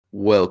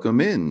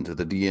Welcome in to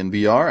the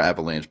DNVR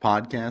Avalanche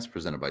podcast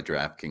presented by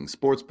DraftKings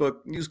Sportsbook.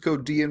 Use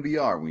code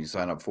DNVR when you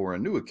sign up for a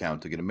new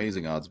account to get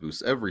amazing odds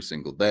boosts every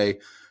single day.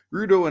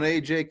 Rudo and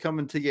AJ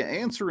coming to you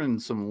answering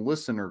some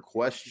listener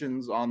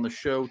questions on the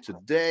show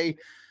today.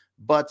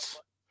 But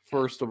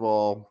first of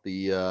all,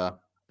 the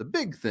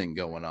big thing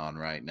going on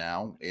right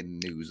now in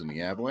news in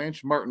the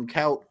Avalanche, Martin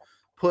Kaut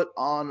put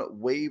on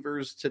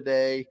waivers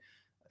today.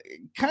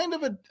 Kind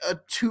of a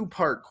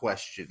two-part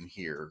question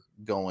here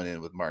going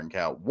in with Martin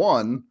Kaut.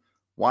 One,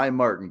 why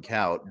Martin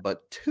Kaut?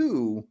 But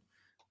two,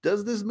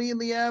 does this mean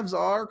the Avs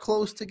are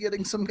close to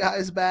getting some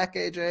guys back,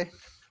 AJ?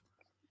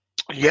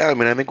 Yeah, I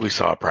mean, I think we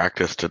saw a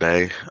practice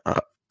today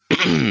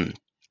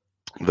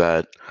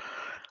that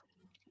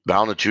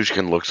Val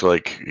Nichushkin looks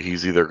like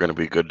he's either going to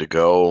be good to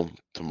go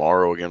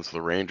tomorrow against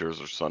the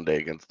Rangers or Sunday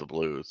against the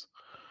Blues.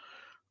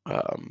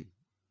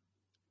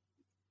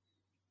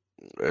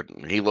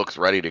 He looks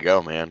ready to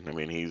go, man. I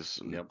mean, he's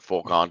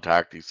full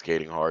contact. He's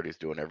skating hard. He's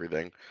doing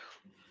everything.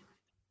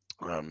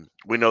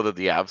 We know that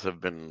the Avs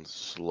have been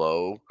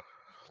slow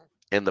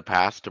in the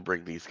past to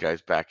bring these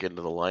guys back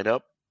into the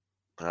lineup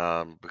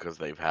because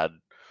they've had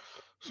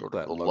sort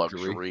of the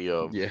luxury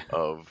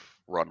of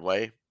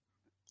runway.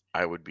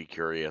 I would be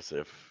curious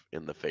if,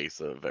 in the face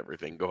of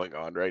everything going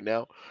on right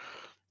now,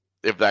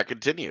 if that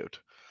continued.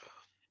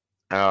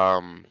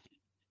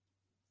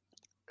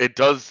 It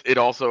does. It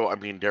also, I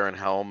mean, Darren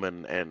Helm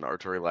and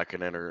Artturi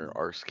Lehkonen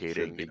are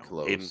skating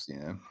close,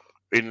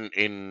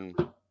 in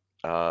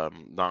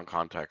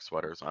non-contact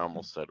sweaters. I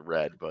almost said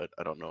red, but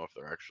I don't know if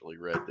they're actually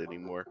red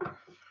anymore.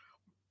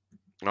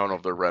 I don't know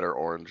if they're red or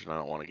orange, and I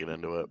don't want to get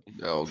into it.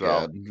 Oh,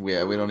 God.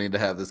 Yeah, we don't need to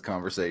have this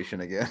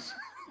conversation again.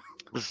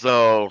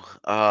 So,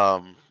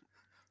 they're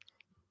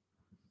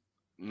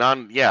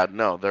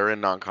in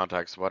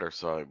non-contact sweaters.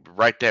 So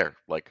right there,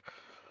 like,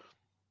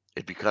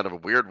 it'd be kind of a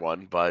weird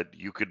one, but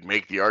you could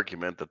make the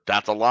argument that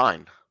that's a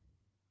line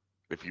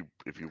if you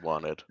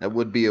wanted. That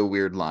would be a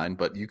weird line,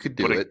 but you could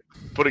do it.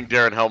 Putting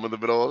Darren Helm in the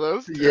middle of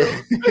those,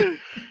 too.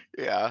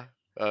 Yeah.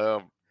 I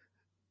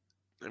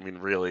mean,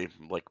 really,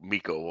 like,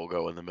 Mikko will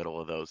go in the middle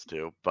of those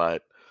two,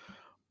 but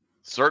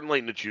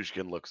certainly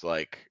Nichushkin looks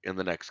like in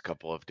the next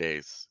couple of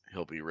days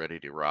he'll be ready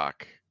to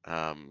rock.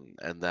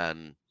 And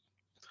then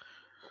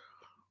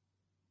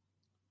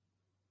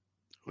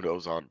who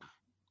knows on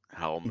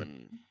Helm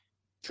and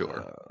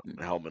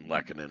Helm and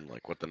Lehkonen,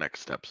 like what the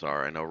next steps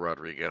are. I know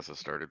Rodriguez has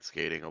started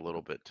skating a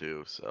little bit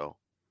too, so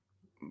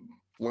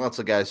lots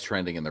of guys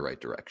trending in the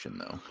right direction,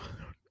 though.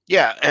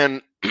 Yeah,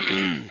 and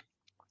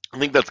I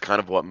think that's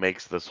kind of what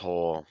makes this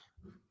whole,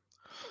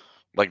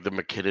 like, the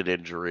McKinnon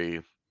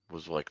injury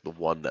was like the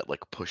one that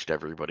like pushed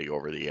everybody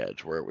over the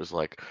edge, where it was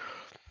like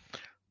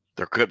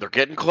they're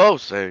getting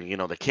close, and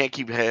they can't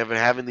keep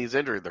having these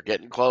injuries. They're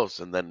getting close,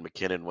 and then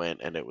McKinnon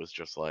went, and it was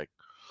just like,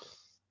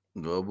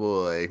 oh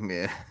boy,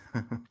 man.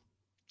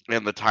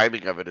 And the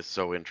timing of it is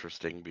so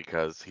interesting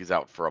because he's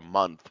out for a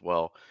month.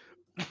 Well,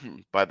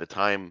 by the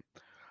time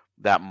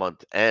that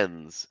month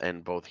ends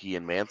and both he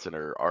and Manson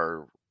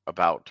are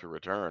about to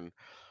return,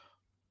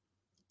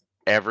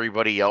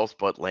 everybody else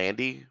but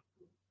Landy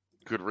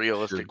could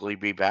realistically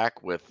be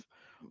back, with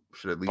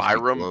should at least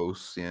Byram, be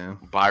close, yeah.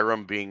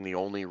 Byram being the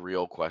only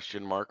real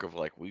question mark of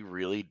like, we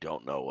really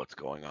don't know what's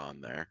going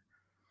on there.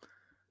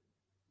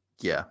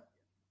 Yeah,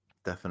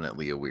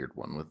 definitely a weird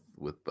one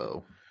with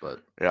Bo,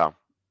 but yeah,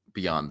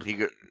 beyond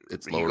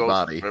its lower goes,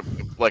 body,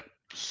 like,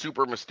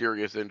 super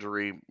mysterious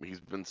injury. He's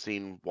been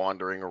seen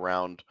wandering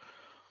around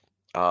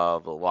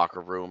the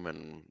locker room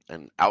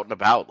and out and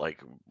about,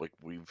 like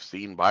we've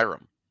seen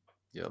Byram.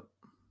 Yep.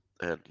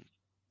 And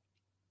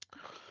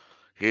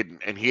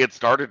he had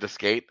started to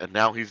skate, and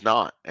now he's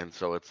not, and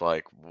so it's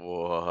like,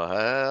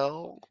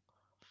 well,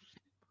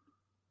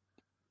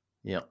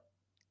 yep.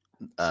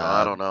 So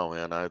I don't know,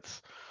 man.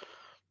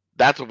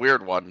 That's a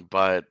weird one,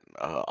 but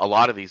a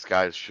lot of these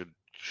guys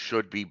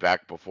should be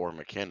back before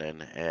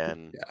McKinnon,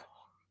 and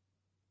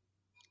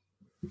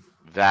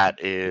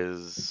that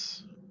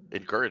is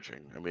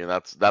encouraging. I mean,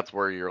 that's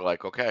where you're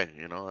like, okay,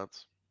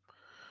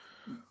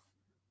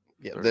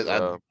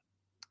 that's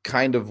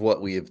kind of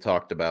what we have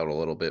talked about a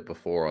little bit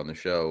before on the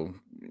show.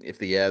 If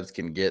the Avs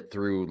can get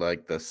through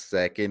like the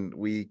second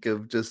week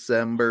of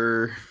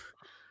December,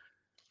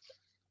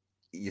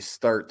 you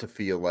start to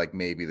feel like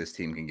maybe this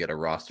team can get a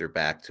roster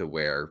back to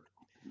where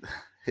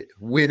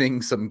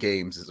winning some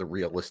games is a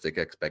realistic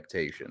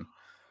expectation.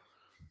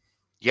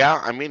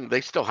 Yeah, I mean, they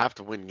still have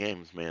to win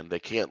games, man. They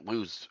can't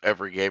lose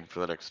every game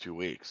for the next 2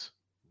 weeks.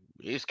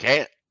 You just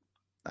can't.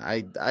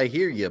 I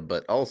hear you,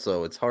 but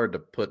also it's hard to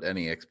put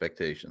any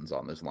expectations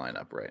on this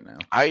lineup right now.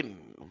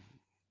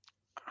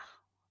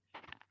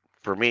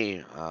 For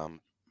me,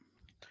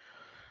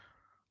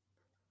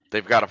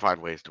 they've got to find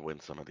ways to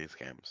win some of these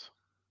games.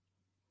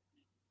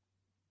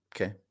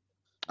 Okay.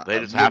 They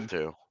just have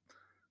to.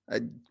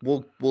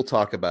 We'll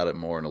talk about it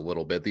more in a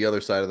little bit. The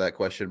other side of that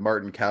question,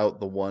 Martin Kaut,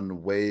 the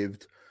one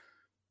waived.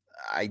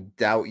 I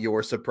doubt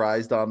you're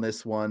surprised on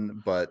this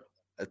one, but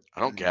I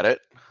don't get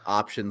it.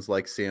 Options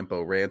like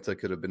Sampo Ranta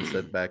could have been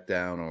set back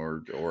down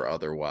or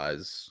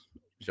otherwise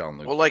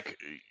Jean-Luc, Well, like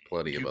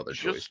plenty of other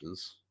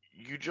choices.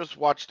 You just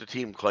watched a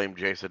team claim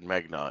Jason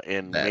Megna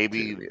in That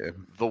maybe too, yeah.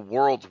 the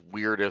world's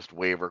weirdest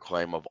waiver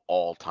claim of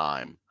all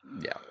time.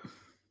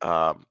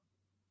 Yeah.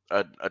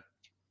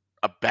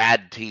 A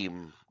bad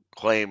team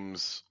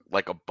claims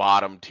like a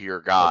bottom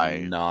tier guy,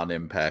 a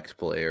non-impact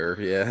player.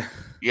 Yeah.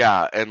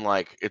 Yeah, and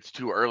like it's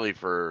too early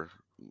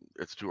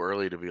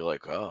to be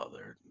like, oh,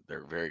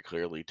 they're very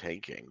clearly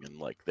tanking, and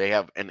like they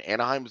have, and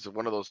Anaheim's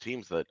one of those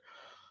teams that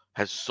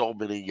has so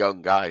many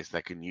young guys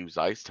that can use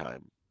ice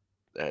time.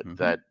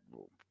 That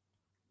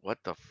what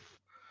the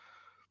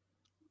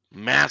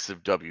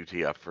massive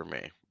WTF for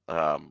me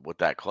with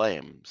that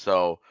claim.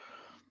 So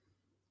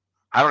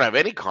I don't have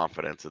any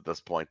confidence at this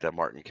point that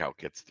Martin Kaut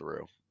gets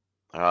through.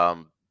 I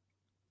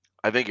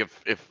think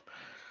if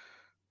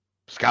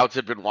scouts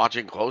had been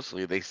watching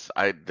closely,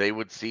 they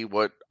would see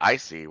what I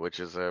see, which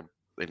is an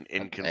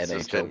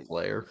inconsistent NHL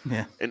player.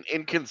 Yeah. An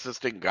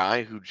inconsistent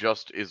guy who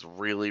just is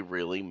really,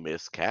 really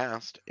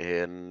miscast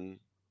in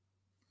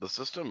the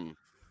system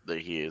that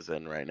he is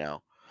in right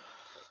now.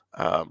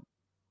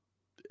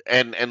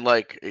 And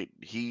like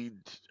he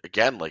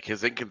again, like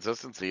his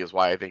inconsistency is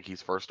why I think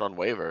he's first on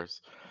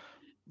waivers.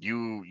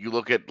 You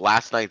look at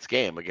last night's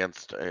game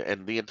against,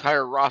 and the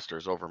entire roster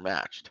is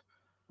overmatched.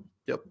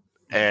 Yep.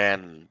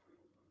 And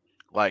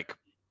like,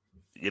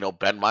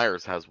 Ben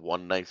Myers has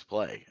one nice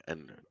play,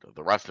 and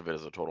the rest of it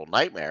is a total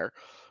nightmare.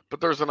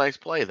 But there's a nice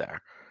play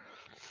there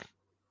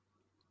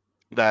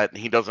that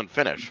he doesn't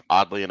finish,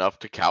 oddly enough,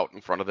 to Kaut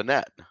in front of the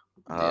net.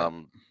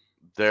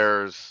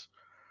 There's,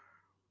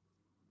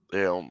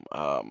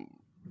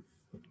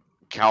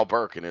 Cal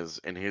Burke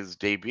in his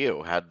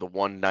debut had the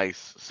one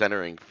nice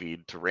centering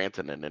feed to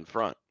Rantanen in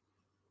front.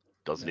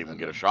 Doesn't even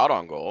get a shot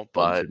on goal,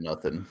 but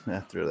nothing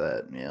after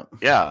that. Yeah.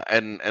 Yeah,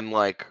 and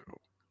like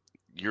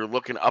you're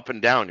looking up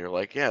and down, you're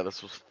like, yeah,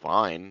 this was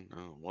fine.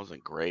 It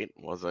wasn't great,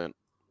 it wasn't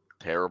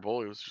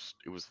terrible. It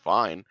was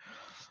fine.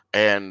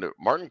 And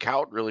Martin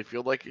Kaut really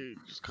feel like he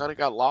just kind of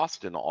got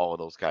lost in all of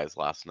those guys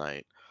last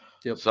night.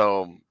 Yep.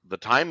 So the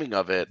timing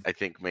of it, I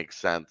think, makes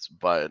sense,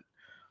 but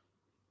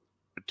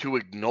to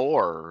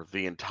ignore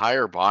the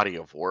entire body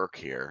of work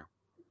here,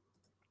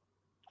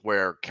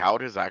 where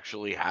Kaut has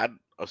actually had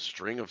a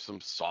string of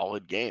some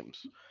solid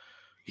games.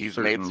 He's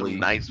made some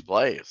nice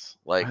plays.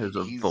 Like has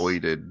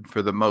avoided,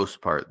 for the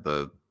most part,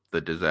 the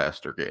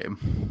disaster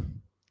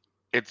game.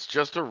 It's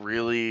just a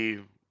really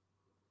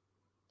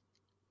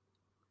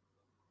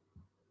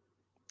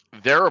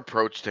their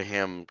approach to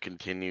him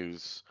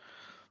continues.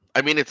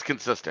 I mean, it's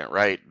consistent,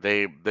 right?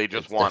 They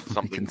just want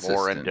something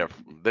more and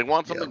different. They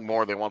want something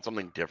more. They want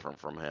something different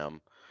from him.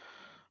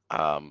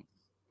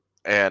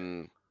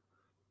 And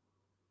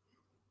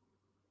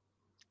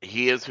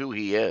he is who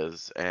he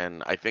is.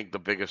 And I think the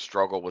biggest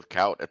struggle with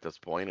Kaut at this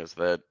point is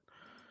that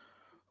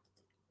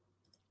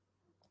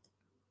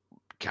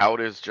Kaut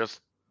is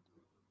just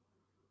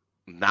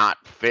not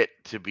fit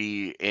to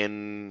be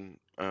in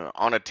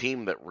on a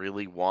team that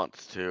really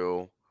wants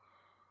to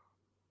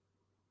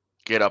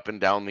get up and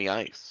down the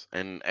ice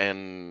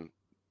and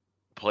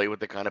play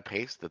with the kind of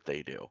pace that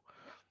they do.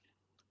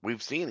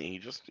 We've seen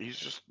it. He's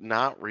just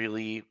not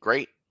really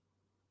great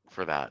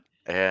for that.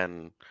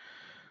 And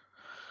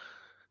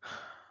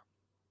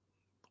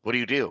what do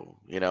you do?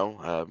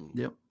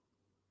 Yep.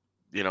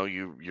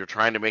 You're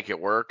trying to make it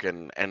work,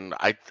 and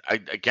I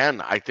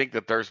again, I think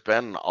that there's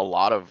been a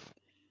lot of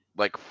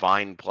like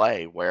fine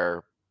play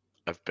where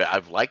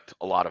I've liked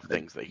a lot of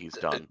things that he's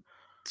done.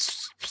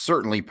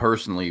 Certainly,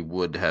 personally,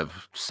 would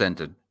have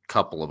sent a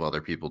couple of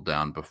other people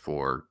down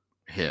before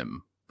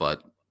him,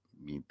 but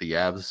the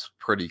Avs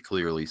pretty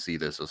clearly see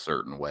this a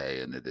certain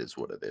way, and it is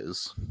what it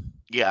is.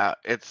 Yeah,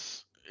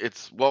 it's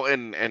well,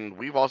 and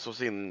we've also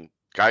seen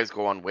guys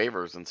go on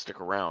waivers and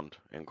stick around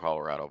in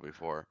Colorado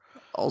before.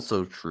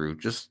 Also true.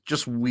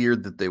 Just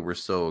weird that they were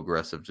so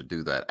aggressive to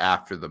do that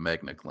after the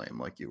Megna claim,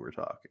 like you were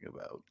talking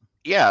about.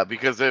 Yeah,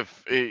 because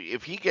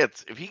if he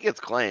gets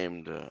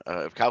claimed,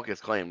 if Kaut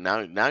gets claimed,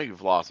 now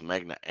you've lost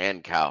Megna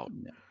and Kaut,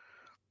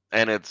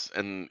 and it's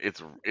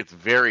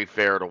very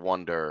fair to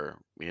wonder,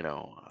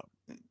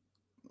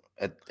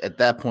 At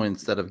that point,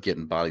 instead of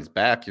getting bodies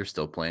back, you're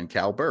still playing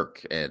Cal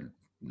Burke, and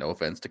no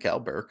offense to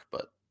Cal Burke,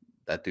 but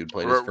that dude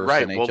played his first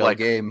NHL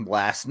game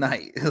last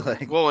night.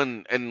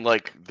 And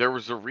like there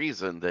was a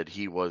reason that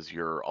he was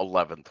your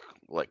 11th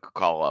like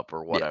call up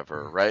or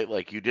whatever, right?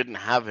 Like you didn't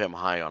have him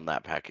high on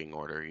that packing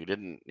order.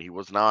 He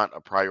was not a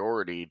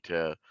priority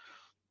to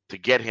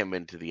get him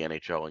into the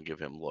NHL and give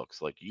him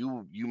looks. Like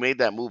you made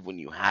that move when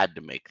you had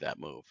to make that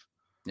move.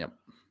 Yep.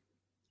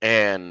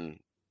 And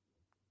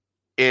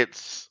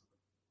it's,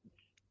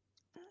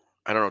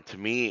 I don't know, to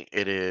me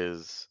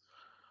it's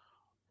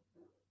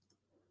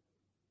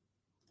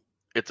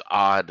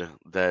odd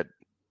that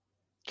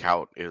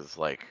Kaut is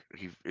like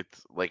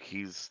it's like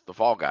he's the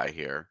fall guy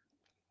here.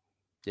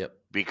 Yep.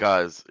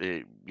 Because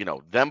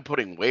them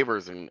putting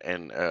waivers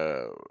and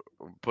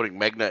putting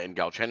Megna and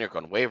Galchenyuk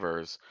on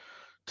waivers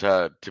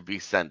to be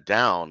sent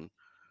down,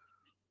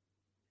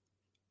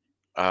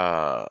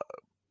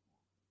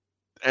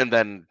 and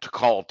then to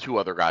call 2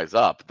 other guys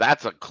up,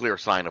 that's a clear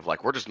sign of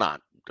like, we're just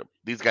not,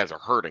 these guys are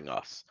hurting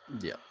us.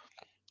 Yeah.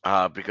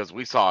 Because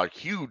we saw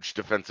huge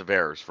defensive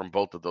errors from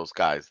both of those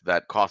guys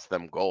that cost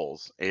them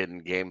goals in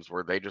games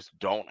where they just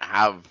don't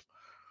have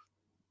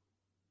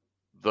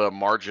the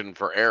margin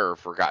for error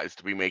for guys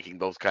to be making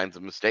those kinds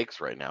of mistakes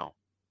right now.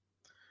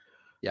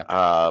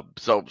 Yeah.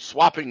 So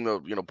swapping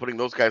putting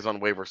those guys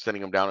on waivers,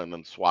 sending them down, and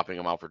then swapping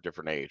them out for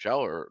different AHL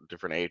or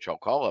different AHL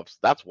call-ups,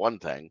 that's one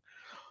thing.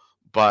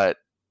 But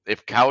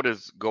if Kaut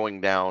is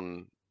going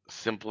down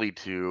simply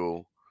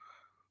to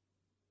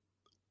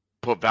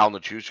put Val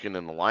Nichushkin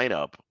in the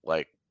lineup,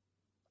 like,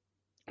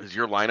 is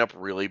your lineup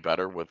really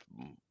better with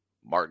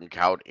Martin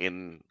Kaut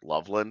in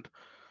Loveland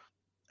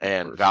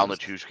and Val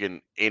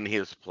Nichushkin in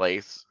his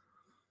place?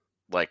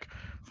 Like,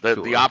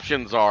 the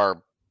options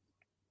are,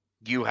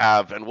 you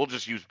have, and we'll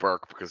just use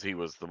Burke because he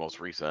was the most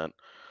recent.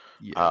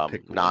 Yeah,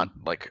 not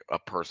like a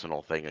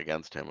personal thing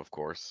against him, of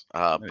course.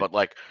 But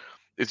like,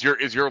 is your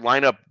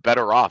lineup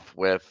better off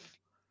with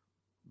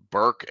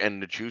Burke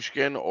and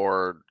Nichushkin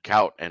or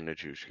Kaut and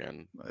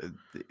Nichushkin?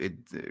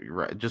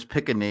 Right. Just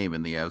pick a name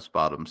in the Avs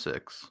bottom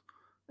 6.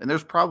 And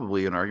there's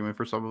probably an argument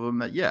for some of them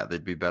that, yeah,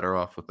 they'd be better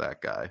off with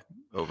that guy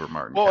over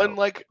Martin Kaut. And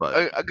like,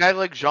 a guy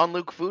like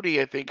Jean-Luc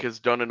Foudy, I think, has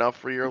done enough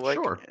for your, like,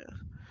 sure.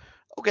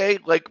 Okay,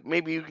 like,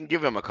 maybe you can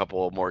give him a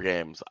couple of more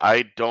games.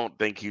 I don't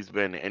think he's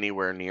been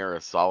anywhere near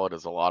as solid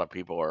as a lot of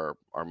people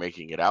are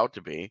making it out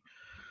to be.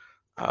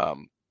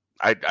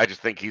 I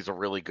just think he's a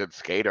really good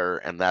skater,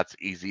 and that's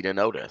easy to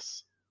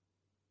notice.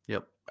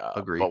 Yep,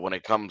 agree. But when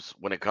it comes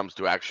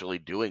to actually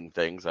doing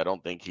things, I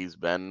don't think he's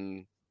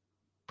been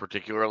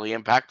particularly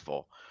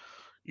impactful.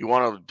 You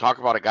want to talk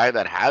about a guy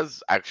that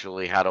has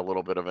actually had a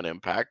little bit of an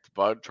impact,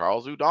 but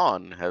Charles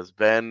Hudon has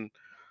been.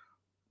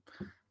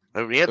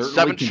 I mean, he had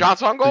 7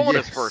 shots on goal in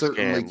his first game.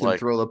 Certainly can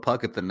throw the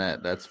puck at the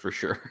net, that's for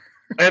sure.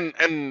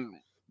 And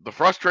the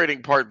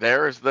frustrating part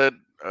there is that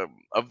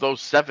of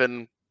those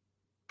 7,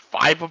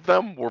 5 of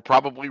them were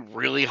probably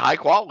really high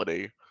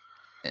quality,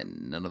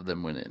 and none of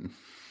them went in.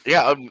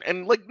 Yeah,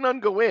 and like, none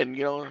go in.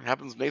 It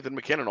happens to Nathan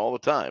MacKinnon all the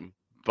time.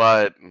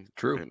 But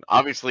true,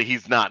 obviously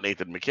he's not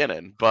Nathan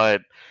MacKinnon.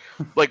 But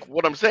like,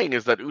 what I'm saying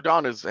is that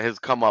Hudon has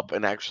come up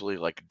and actually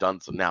like done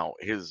some. Now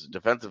his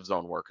defensive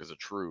zone work is a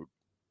true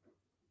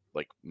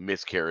like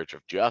miscarriage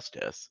of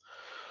justice,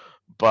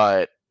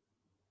 but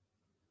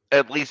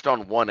at least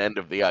on one end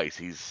of the ice,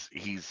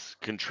 he's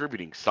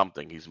contributing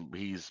something.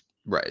 He's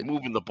right,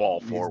 moving the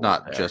ball forward. He's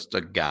not just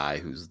a guy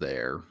who's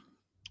there.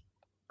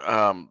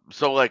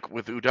 So like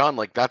with Hudon,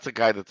 like, that's a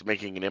guy that's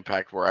making an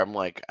impact where I'm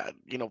like,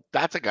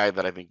 that's a guy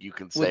that I think you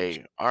can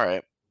say, all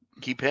right,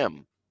 keep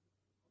him.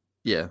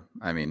 Yeah,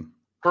 I mean,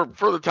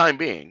 for the time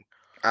being.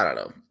 I don't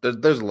know.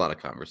 There's a lot of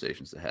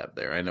conversations to have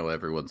there. I know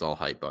everyone's all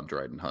hype on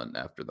Dryden Hunt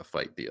after the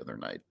fight the other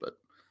night, but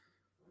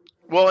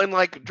and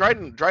like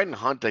Dryden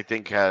Hunt, I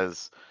think,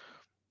 has,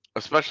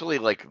 especially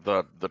like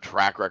the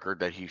track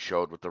record that he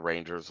showed with the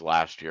Rangers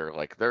last year,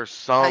 like, there's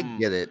some. I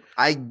get it.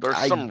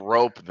 There's some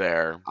rope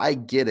there. I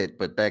get it,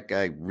 but that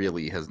guy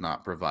really has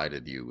not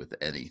provided you with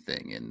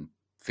anything in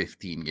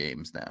 15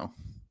 games now.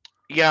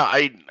 Yeah,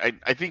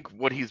 I think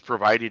what he's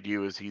provided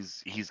you is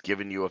he's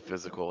given you a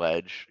physical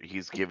edge.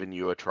 He's given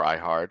you a try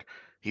hard.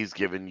 He's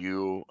given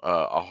you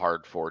a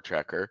hard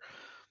forechecker.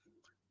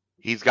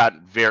 He's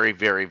got very,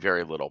 very,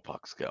 very little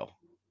puck skill.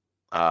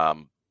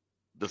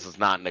 This is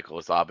not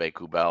Nicolas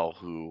Aube-Kubel,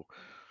 who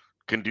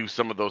can do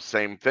some of those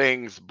same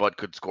things, but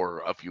could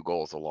score a few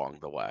goals along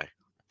the way.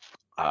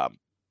 I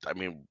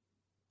mean,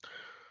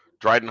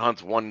 Dryden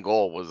Hunt's one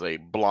goal was a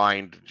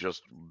blind,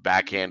 just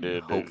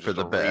backhanded, hope for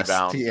the best,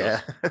 rebound,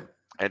 yeah,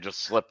 and just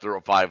slipped through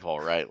a 5-hole,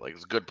 right? Like,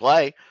 it's a good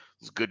play,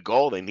 it's a good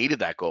goal. They needed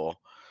that goal,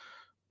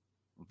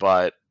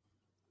 but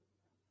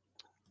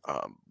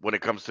when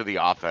it comes to the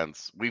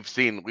offense, we've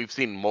seen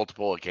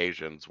multiple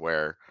occasions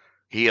where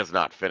he has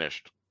not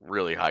finished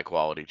really high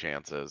quality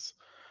chances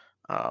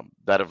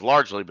that have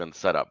largely been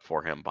set up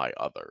for him by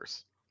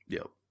others.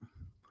 Yep.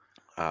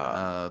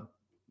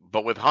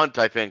 But with Hunt,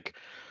 I think.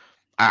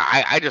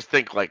 I just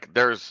think like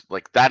there's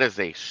like that is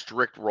a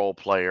strict role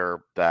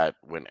player that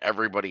when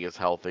everybody is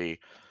healthy,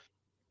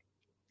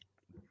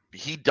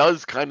 he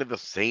does kind of the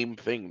same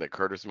thing that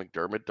Curtis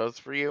McDermott does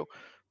for you,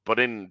 but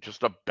in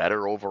just a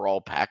better overall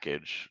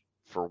package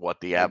for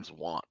what the Avs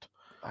want.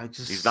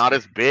 He's not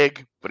as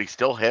big, but he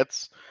still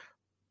hits.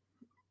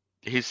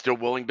 He's still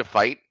willing to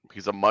fight.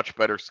 He's a much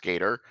better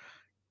skater.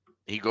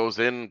 He goes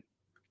in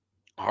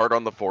hard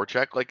on the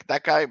forecheck. Like,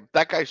 that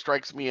guy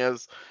strikes me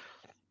as,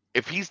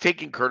 if he's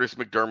taking Curtis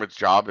McDermott's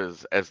job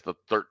as the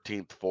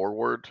 13th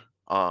forward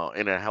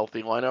in a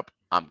healthy lineup,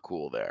 I'm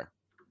cool there.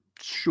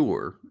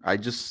 Sure.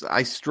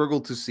 I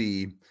struggle to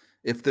see,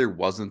 if there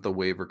wasn't the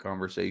waiver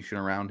conversation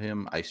around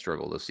him, I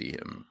struggle to see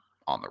him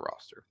on the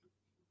roster.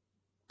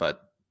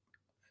 But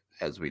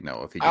as we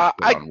know, if he gets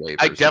put on waivers,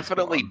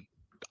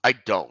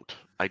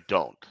 I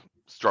don't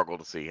struggle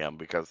to see him,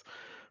 because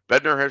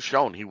Bednar has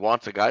shown he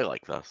wants a guy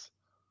like this.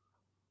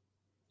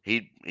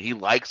 He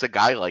likes a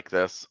guy like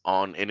this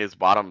in his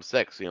bottom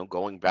 6,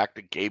 going back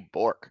to Gabe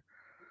Bourque.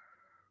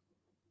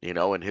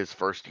 in his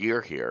first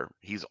year here.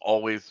 He's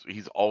always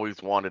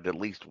wanted at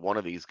least one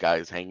of these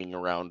guys hanging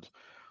around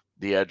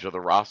the edge of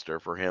the roster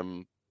for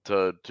him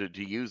to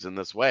use in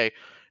this way.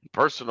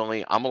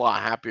 Personally, I'm a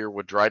lot happier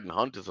with Dryden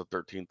Hunt as the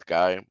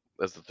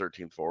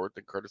 13th forward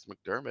than Curtis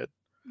McDermott.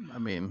 I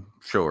mean,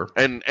 sure.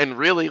 And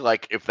really,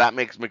 like, if that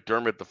makes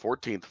McDermott the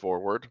 14th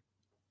forward,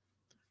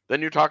 then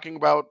you're talking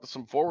about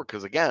some forward,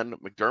 because again,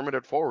 McDermott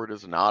at forward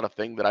is not a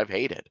thing that I've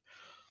hated.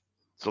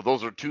 So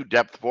those are two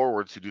depth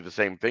forwards who do the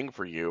same thing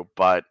for you,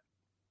 but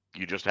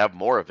you just have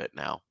more of it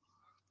now.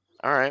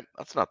 All right,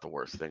 that's not the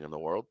worst thing in the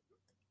world.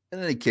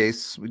 In any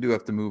case, we do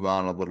have to move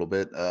on a little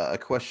bit. A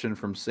question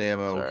from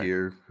Samo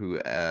here, who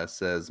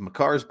says,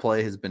 Makar's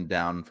play has been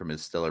down from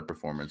his stellar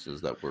performances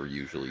that we're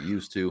usually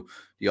used to. Do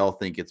y'all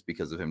think it's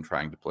because of him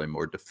trying to play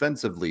more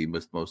defensively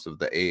with most of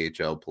the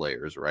AHL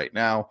players right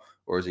now,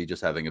 or is he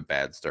just having a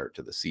bad start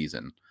to the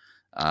season?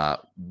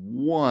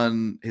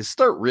 His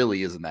start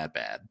really isn't that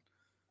bad.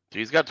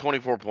 He's got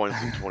 24 points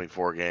in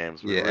 24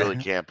 games. We really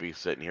can't be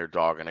sitting here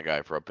dogging a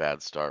guy for a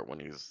bad start when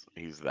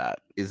he's that.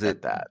 Is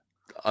it that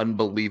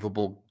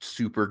unbelievable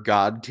super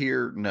god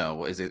tier?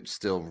 No. Is it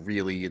still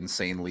really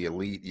insanely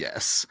elite?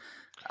 Yes.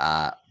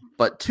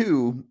 But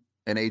two,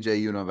 and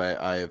AJ, you know,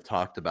 I have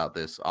talked about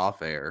this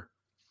off air.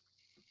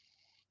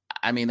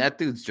 I mean, that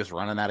dude's just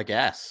running out of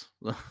gas.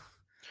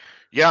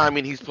 Yeah, I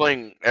mean, he's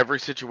playing every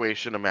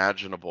situation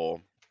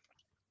imaginable.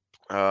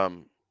 What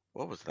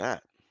was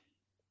that?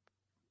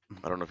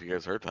 I don't know if you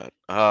guys heard that.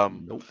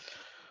 Nope.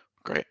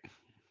 Great.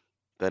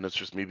 Then it's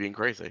just me being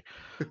crazy.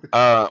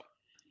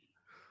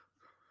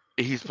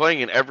 He's playing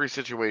in every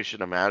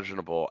situation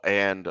imaginable,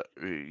 and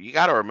you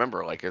got to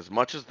remember, like, as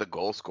much as the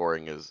goal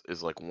scoring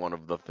is like one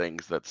of the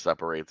things that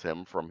separates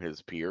him from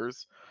his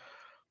peers,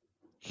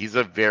 he's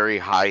a very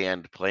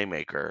high-end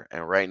playmaker,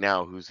 and right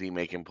now, who's he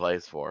making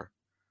plays for?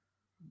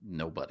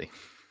 Nobody.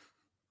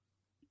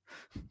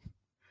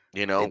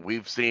 You know,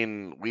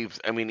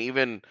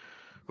 even,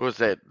 what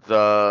was it,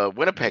 the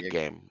Winnipeg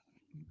game?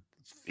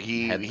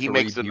 He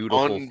makes an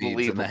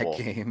unbelievable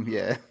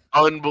game,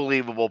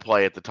 unbelievable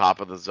play at the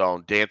top of the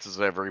zone, dances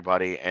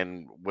everybody,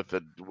 and with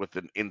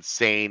an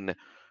insane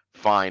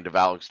find of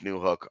Alex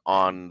Newhook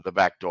on the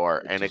back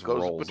door, and it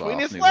goes between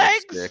his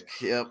legs. Stick.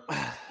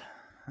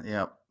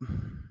 Yep.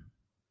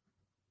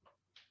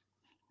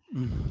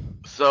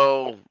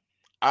 So,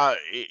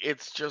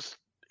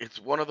 it's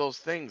one of those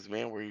things,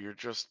 man, where you're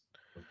just,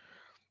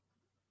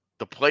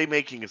 the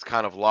playmaking is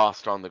kind of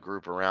lost on the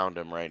group around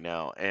him right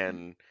now,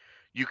 and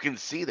you can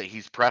see that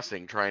he's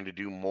pressing, trying to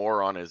do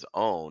more on his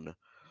own.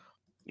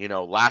 You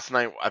know, last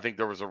night I think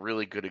there was a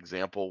really good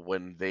example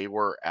when they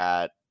were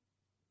at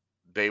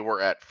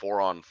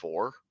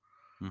 4-on-4,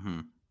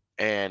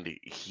 and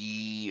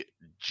he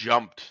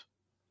jumped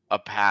a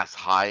pass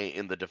high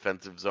in the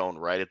defensive zone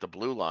right at the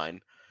blue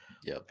line.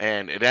 Yep.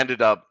 And he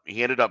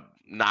ended up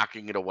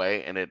knocking it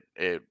away, and it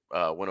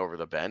went over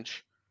the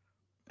bench.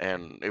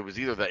 And it was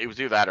either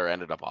that or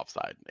ended up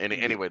offside. And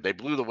anyway, they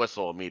blew the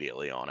whistle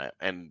immediately on it,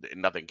 and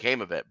nothing came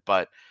of it.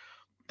 But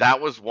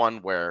that was one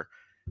where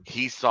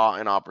he saw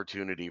an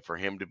opportunity for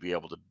him to be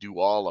able to do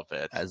all of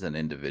it as an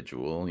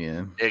individual.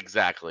 Yeah,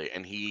 exactly.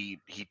 And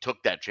he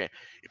took that chance.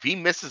 If he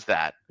misses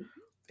that,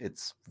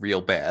 it's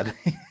real bad.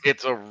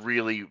 it's a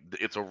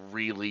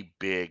really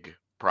big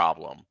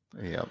problem.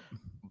 Yep.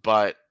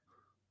 But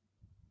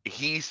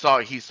he saw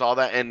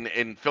that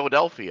in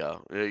Philadelphia.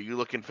 You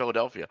look in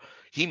Philadelphia,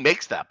 he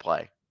makes that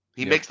play.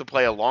 He makes the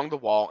play along the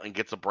wall and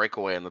gets a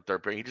breakaway in the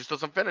third period. He just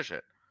doesn't finish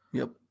it.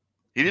 Yep.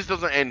 He just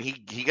doesn't, and he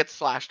gets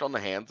slashed on the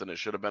hands, and it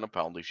should have been a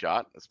penalty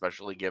shot,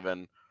 especially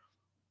given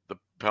the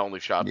penalty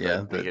shot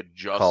that we had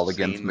just called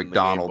against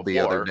McDonald the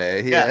other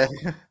day. Yeah,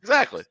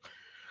 exactly.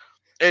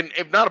 And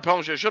if not a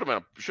penalty shot, it should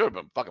have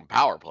been fucking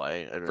power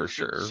play for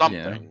sure.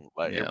 Something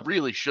like it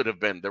really should have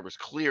been. It was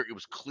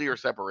clear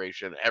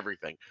separation,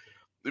 everything.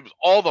 It was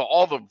all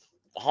the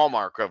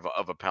hallmark of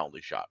a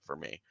penalty shot for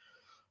me.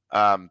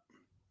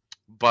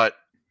 But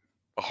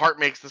Hart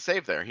makes the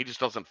save there. He just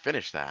doesn't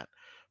finish that.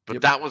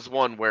 But that was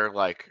one where,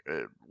 like,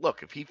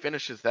 look, if he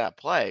finishes that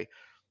play,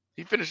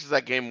 he finishes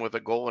that game with a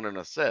goal and an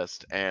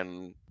assist.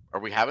 And are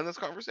we having this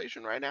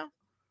conversation right now?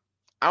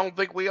 I don't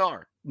think we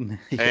are.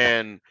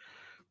 And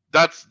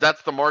that's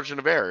the margin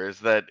of error is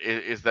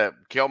that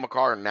Cale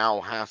Makar now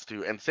has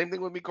to, and same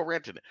thing with Mikko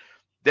Rantanen.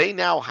 They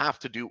now have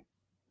to do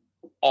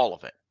all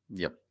of it.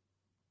 Yep.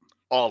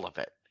 All of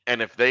it.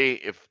 And if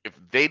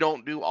they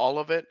don't do all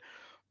of it,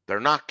 they're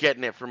not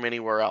getting it from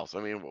anywhere else. I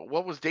mean,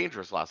 what was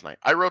dangerous last night?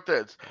 I wrote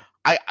this.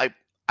 I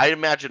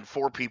imagine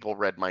 4 people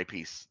read my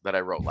piece that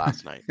I wrote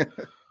last night.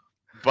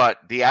 But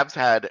the Avs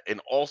had, in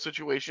all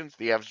situations,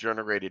 the Avs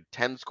generated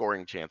 10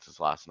 scoring chances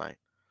last night.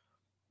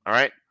 All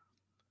right?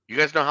 You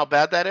guys know how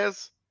bad that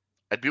is?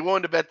 I'd be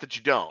willing to bet that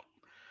you don't.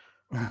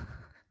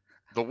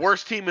 The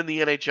worst team in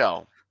the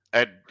NHL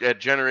at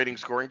generating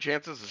scoring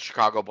chances is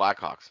Chicago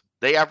Blackhawks.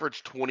 They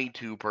average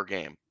 22 per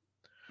game.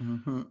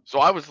 So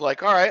I was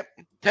like, all right,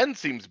 10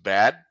 seems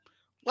bad.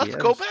 Let's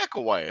go back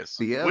a ways.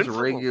 The Avs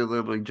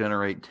regularly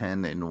generate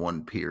 10 in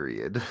one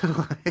period.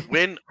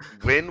 When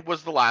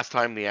was the last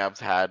time the Avs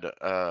had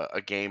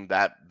a game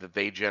that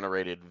they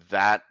generated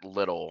that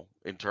little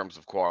in terms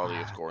of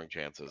quality of scoring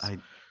chances? I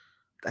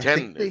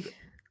 10. Do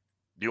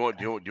you want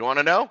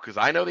to know? Because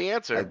I know the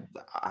answer.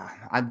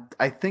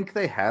 I think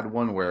they had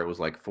one where it was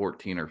like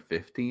 14 or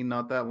 15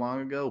 not that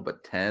long ago,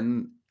 but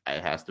 10,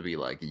 it has to be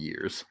like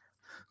years.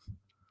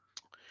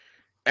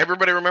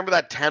 Everybody remember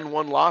that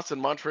 10-1 loss in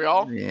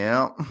Montreal?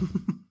 Yeah.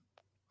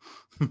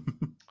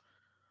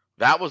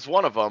 That was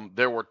one of them.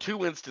 There were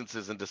 2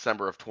 instances in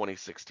December of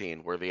 2016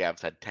 where the Avs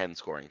had 10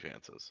 scoring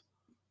chances.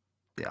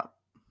 Yeah.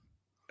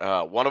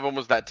 One of them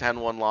was that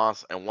 10-1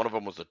 loss, and one of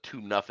them was a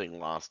 2-0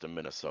 loss to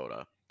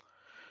Minnesota,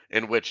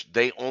 in which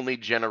they only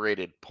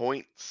generated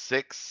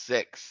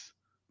 .66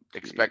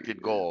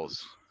 expected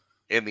goals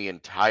in the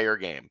entire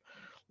game.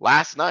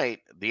 Last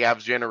night, the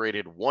Avs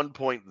generated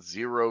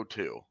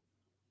 1.02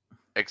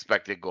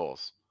 expected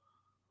goals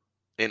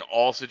in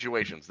all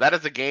situations. That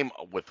is a game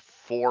with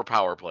 4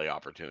 power play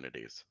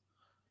opportunities.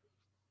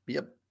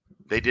 Yep.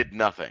 They did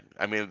nothing.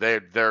 I mean,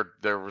 there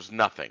was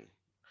nothing.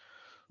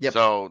 Yep.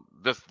 So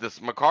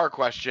this Makar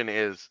question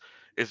is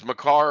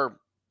Makar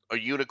a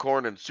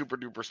unicorn and super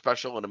duper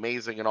special and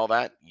amazing and all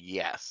that?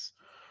 Yes.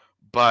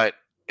 But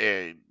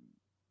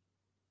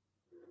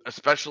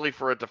especially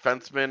for a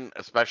defenseman,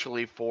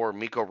 especially for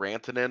Mikko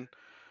Rantanen,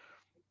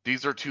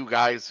 these are 2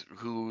 guys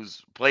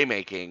whose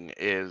playmaking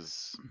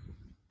is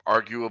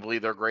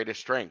arguably their greatest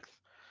strength.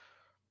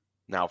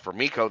 Now, for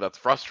Mikko, that's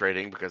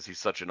frustrating because he's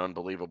such an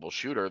unbelievable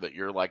shooter that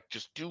you're like,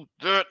 just do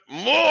that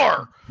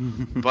more.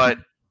 But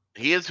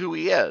he is who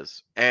he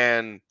is,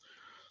 and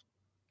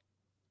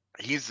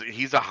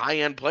he's a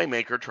high-end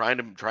playmaker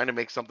trying to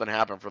make something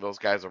happen for those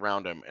guys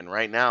around him. And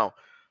right now,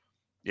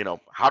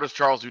 how does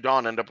Charles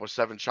Hudon end up with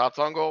 7 shots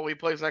on goal? He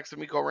plays next to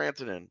Mikko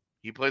Rantanen.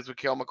 He plays with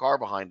Cale Makar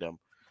behind him.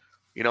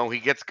 He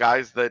gets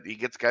guys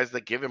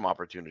that give him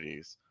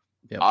opportunities.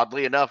 Yep.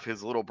 Oddly enough,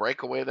 his little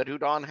breakaway that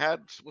Hudon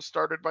had was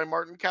started by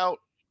Martin Kaut.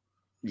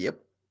 Yep.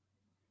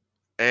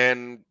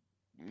 And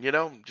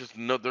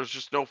there's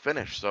just no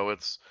finish. So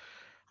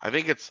I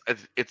think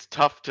it's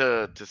tough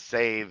to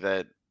say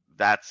that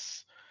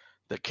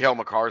Cale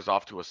Makar's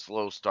off to a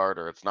slow start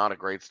or it's not a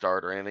great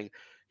start or anything.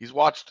 He's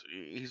watched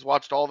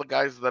all the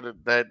guys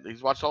that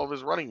he's watched all of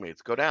his running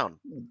mates go down.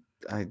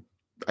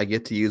 I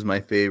get to use my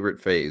favorite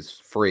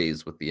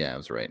phrase with the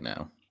Avs right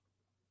now.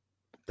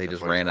 They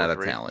just ran out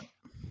of talent.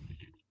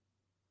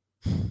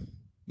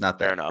 Not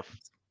that fair enough.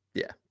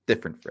 Yeah,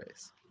 different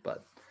phrase.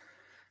 But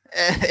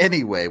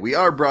anyway, we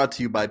are brought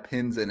to you by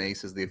Pins and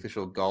Aces, the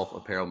official golf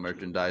apparel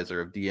merchandiser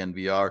of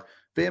DNVR.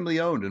 Family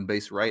owned and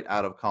based right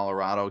out of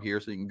Colorado here.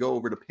 So you can go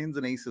over to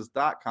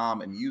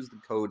pinsandaces.com and use the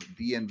code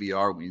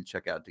DNVR when you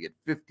check out to get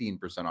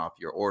 15% off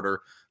your order.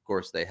 Of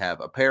course, they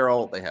have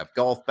apparel, they have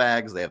golf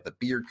bags, they have the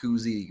beer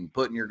koozie you can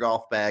put in your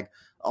golf bag,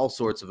 all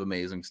sorts of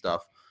amazing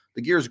stuff.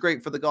 The gear is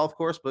great for the golf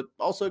course, but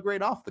also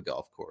great off the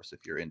golf course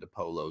if you're into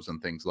polos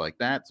and things like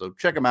that. So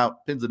check them out,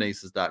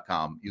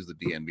 pinsandaces.com. Use the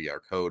DNVR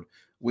code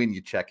when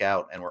you check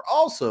out. And we're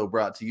also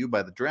brought to you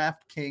by the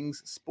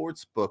DraftKings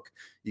Sportsbook.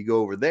 You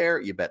go over there,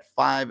 you bet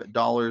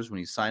 $5 when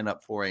you sign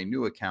up for a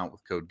new account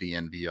with code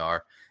DNVR,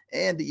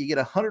 and you get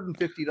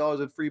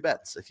 $150 in free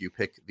bets if you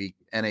pick the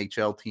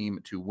NHL team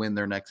to win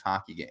their next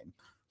hockey game.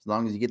 As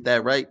long as you get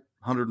that right,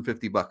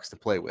 $150 to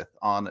play with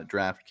on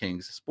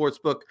DraftKings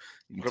Sportsbook.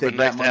 You would have been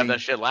nice to have that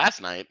shit last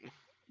night.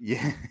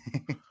 Yeah,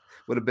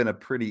 would have been a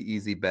pretty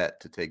easy bet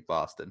to take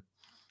Boston.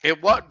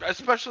 It was,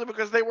 especially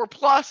because they were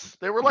plus.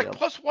 They were like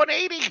plus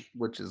 180,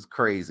 which is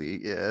crazy.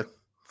 Yeah,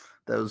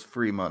 that was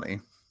free money.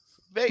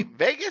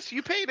 Vegas,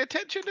 you paying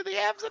attention to the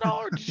Avs at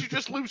all, or did you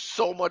just lose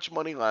so much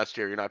money last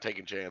year? You're not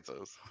taking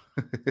chances.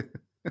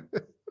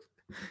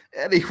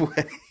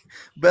 Anyway,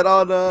 bet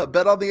on the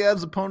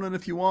Avs opponent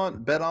if you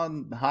want. Bet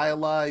on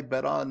highlight,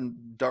 bet on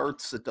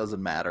darts. It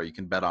doesn't matter. You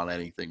can bet on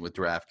anything with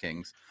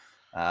DraftKings.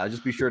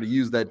 Just be sure to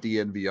use that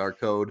DNVR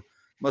code.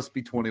 Must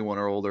be 21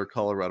 or older.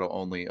 Colorado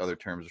only. Other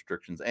terms,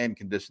 restrictions, and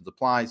conditions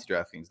apply. See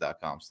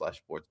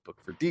DraftKings.com/sportsbook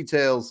for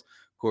details.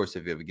 Of course,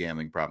 if you have a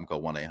gambling problem,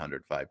 call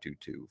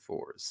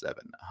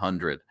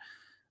 1-800-522-4700.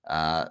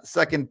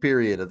 Second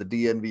period of the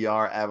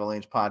DNVR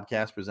Avalanche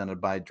podcast presented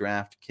by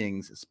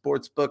DraftKings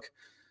Sportsbook.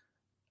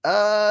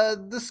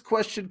 This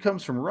question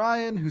comes from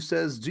Ryan, who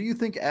says, do you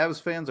think Avs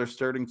fans are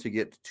starting to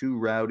get too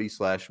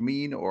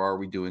rowdy/mean, or are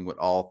we doing what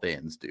all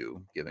fans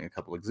do? Giving a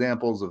couple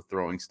examples of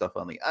throwing stuff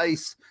on the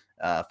ice,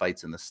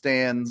 fights in the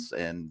stands,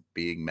 and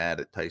being mad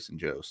at Tyson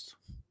Jost.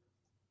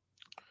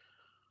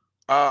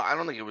 I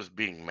don't think it was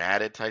being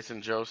mad at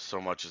Tyson Jost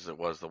so much as it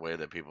was the way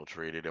that people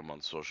treated him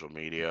on social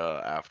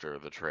media after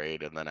the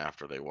trade and then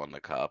after they won the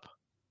cup.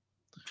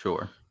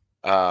 Sure.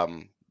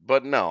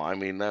 But no, I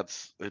mean,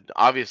 that's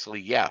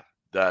obviously, yeah.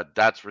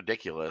 That's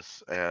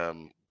ridiculous.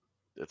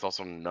 It's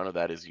also none of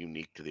that is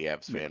unique to the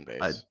Avs fan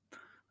base.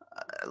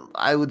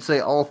 I would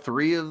say all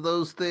three of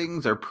those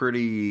things are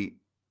pretty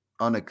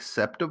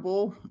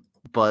unacceptable,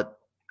 but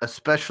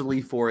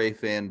especially for a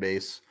fan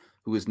base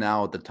who is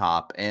now at the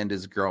top and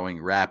is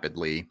growing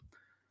rapidly,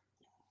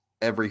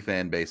 every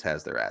fan base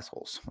has their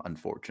assholes,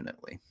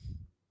 unfortunately.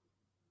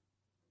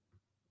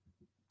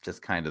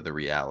 Just kind of the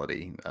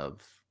reality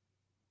of,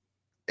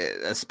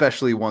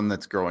 especially one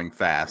that's growing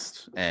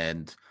fast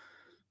and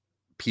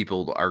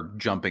people are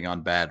jumping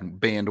on bad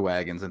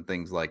bandwagons and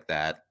things like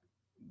that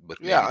with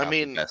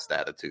the best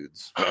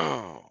attitudes.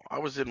 I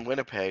was in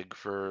Winnipeg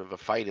for the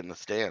fight in the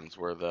stands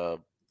where the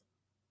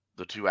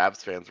two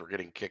Avs fans were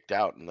getting kicked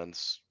out and then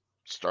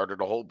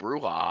started a whole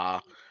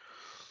brouhaha.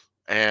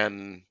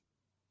 And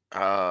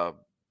I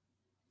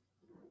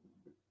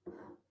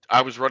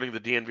was running the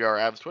DNVR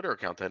Avs Twitter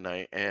account that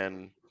night,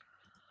 and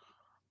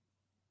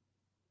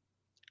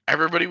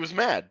everybody was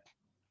mad.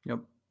 Yep.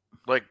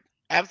 Like,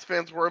 Avs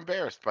fans were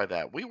embarrassed by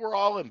that. We were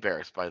all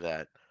embarrassed by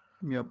that.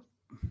 Yep.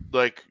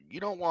 Like, you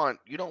don't want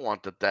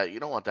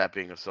that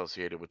being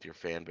associated with your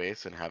fan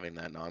base and having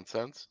that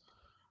nonsense.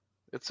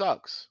 It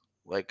sucks.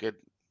 Like,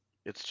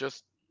 it's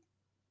just,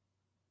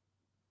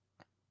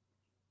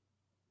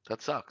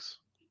 that sucks.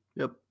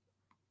 Yep.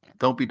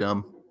 Don't be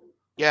dumb.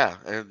 Yeah,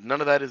 and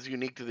none of that is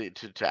unique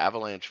to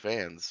Avalanche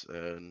fans.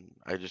 And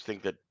I just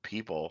think that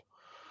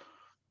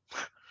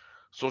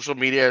social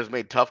media has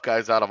made tough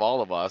guys out of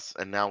all of us,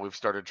 and now we've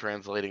started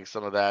translating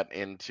some of that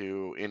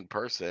into in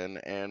person,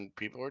 and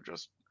people are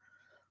just.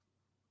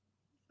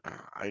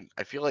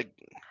 I feel like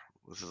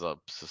this is a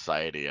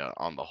society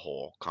on the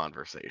whole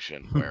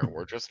conversation where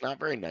we're just not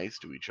very nice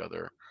to each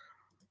other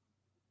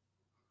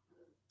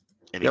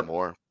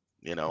anymore.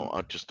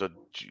 Yep. Just a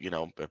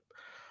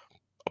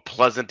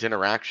pleasant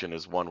interaction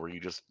is one where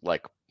you just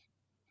like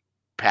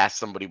pass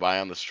somebody by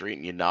on the street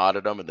and you nod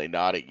at them and they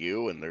nod at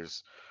you, and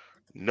there's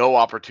no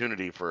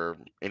opportunity for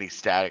any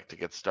static to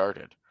get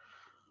started.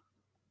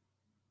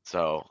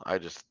 So I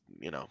just,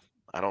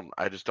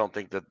 I just don't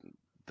think that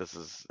this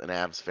is an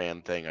Avs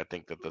fan thing. I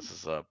think that this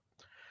is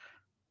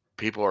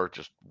people are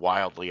just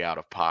wildly out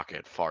of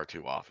pocket far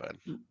too often.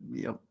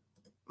 Yep.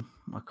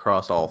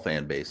 Across all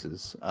fan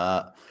bases.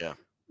 Yeah.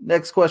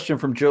 Next question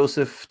from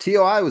Joseph.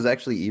 TOI was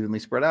actually evenly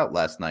spread out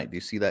last night. Do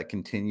you see that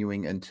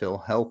continuing until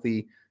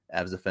healthy?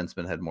 Avs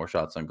defensemen had more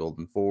shots on goal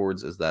than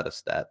forwards. Is that a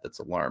stat that's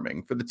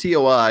alarming? For the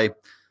TOI,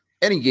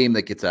 any game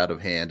that gets out of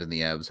hand and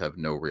the Avs have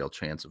no real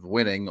chance of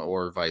winning,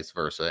 or vice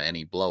versa,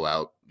 any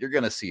blowout, you're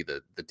going to see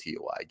the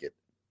TOI get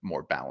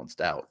more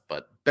balanced out.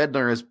 But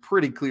Bednar has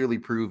pretty clearly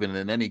proven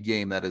in any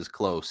game that is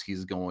close,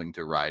 he's going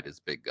to ride his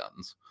big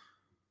guns.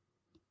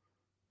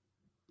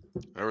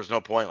 There was no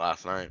point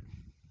last night.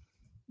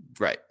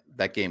 Right.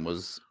 That game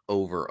was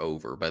over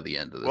by the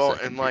end of the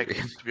second period. Like,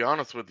 to be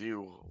honest with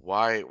you,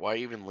 why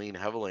even lean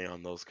heavily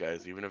on those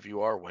guys? Even if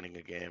you are winning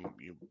a game,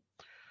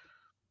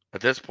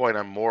 at this point,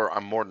 I'm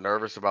more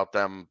nervous about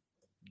them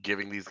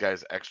giving these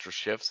guys extra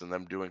shifts and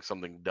them doing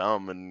something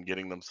dumb and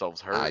getting themselves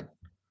hurt.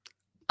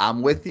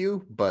 I'm with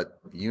you, but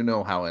you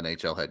know how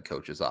NHL head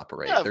coaches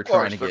operate. Yeah, they're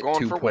trying to get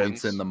 2 points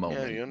wins. in the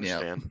moment. Yeah, you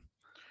understand. Yep.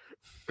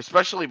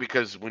 Especially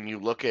because when you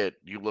look at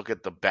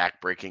the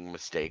backbreaking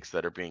mistakes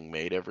that are being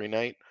made every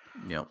night.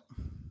 Yep.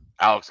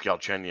 Alex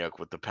Galchenyuk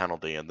with the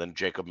penalty, and then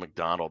Jacob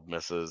McDonald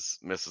misses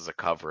a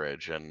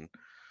coverage, and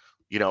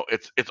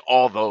it's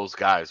all those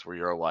guys where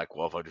you're like,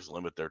 well, if I just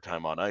limit their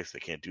time on ice, they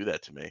can't do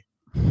that to me.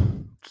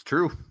 It's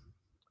true.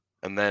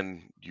 And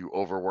then you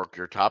overwork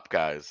your top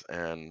guys,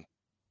 and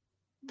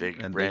they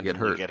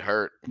randomly get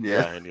hurt.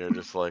 Yeah, and you're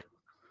just like,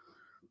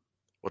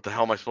 what the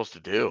hell am I supposed to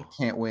do?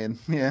 Can't win.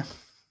 Yeah.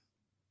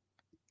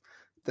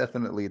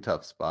 Definitely a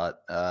tough spot.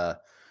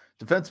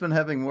 Defensemen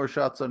having more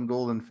shots on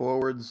goal than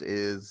forwards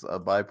is a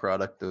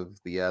byproduct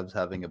of the Avs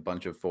having a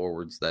bunch of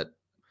forwards that,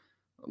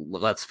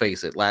 let's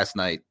face it, last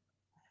night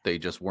they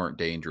just weren't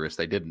dangerous.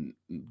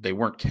 They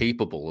weren't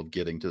capable of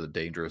getting to the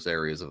dangerous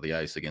areas of the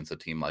ice against a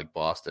team like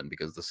Boston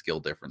because the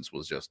skill difference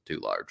was just too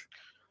large.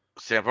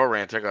 Sampo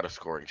Ranta got a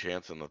scoring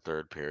chance in the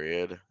third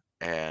period,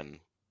 and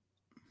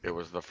it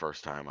was the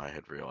first time I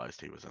had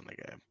realized he was in the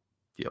game.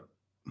 Yep.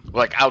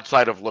 Like,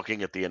 outside of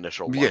looking at the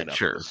initial lineup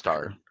at the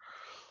start.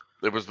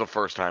 It was the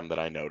first time that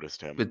I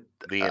noticed him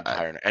the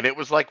entire night. And it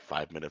was like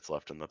 5 minutes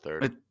left in the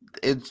third.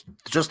 It's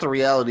just the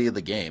reality of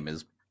the game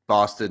is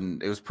Boston,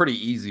 it was pretty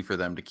easy for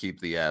them to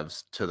keep the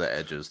Avs to the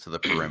edges, to the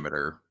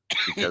perimeter,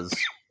 because,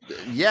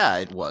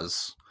 it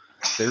was.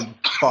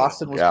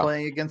 Boston was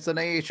playing against an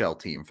AHL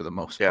team for the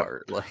most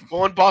part.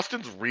 And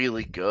Boston's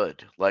really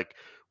good. Like,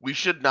 we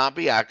should not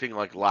be acting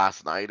like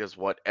last night is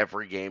what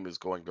every game is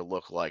going to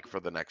look like for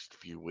the next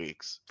few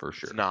weeks. For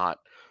sure. It's not.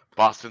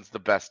 Boston's the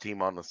best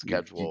team on the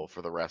schedule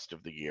for the rest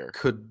of the year.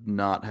 Could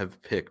not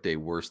have picked a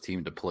worse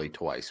team to play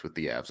twice with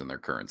the Avs in their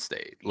current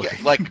state.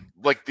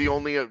 Like the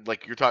only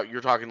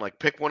you're talking like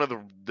pick one of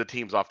the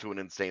teams off to an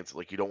insane.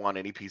 Like, you don't want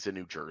any piece of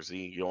New Jersey.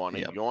 You don't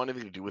want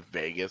anything to do with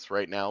Vegas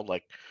right now.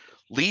 Like,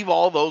 leave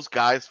all those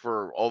guys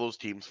for all those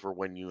teams for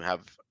when you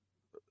have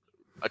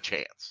a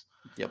chance.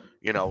 Yep.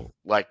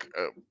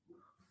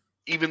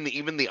 Even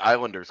the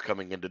Islanders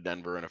coming into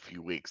Denver in a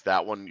few weeks,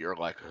 that one you're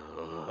like,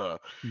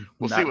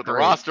 we'll see what the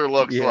roster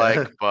looks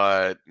like,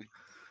 but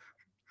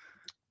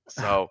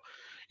so,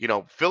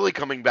 Philly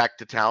coming back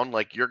to town,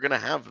 like you're going to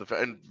have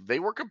and they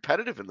were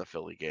competitive in the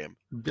Philly game.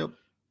 Yep.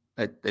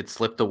 It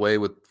slipped away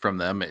from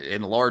them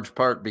in large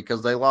part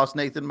because they lost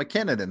Nathan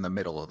McKinnon in the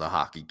middle of the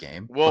hockey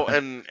game. Well,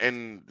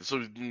 and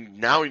so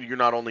now you're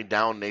not only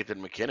down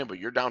Nathan McKinnon, but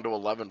you're down to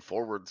 11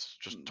 forwards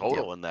just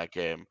total in that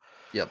game.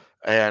 Yep.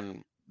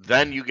 And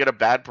then you get a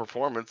bad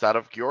performance out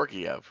of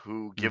Georgiev,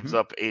 who gives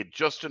up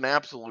just an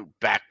absolute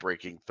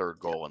backbreaking third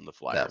goal in the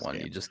Flyers That one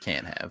game. you just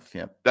can't have.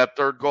 Yep. That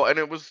third goal, and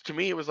it was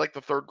like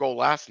the third goal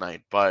last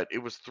night, but it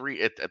was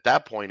 3 at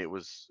that point. It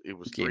was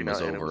game 3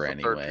 was and over it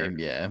was anyway.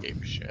 Yeah.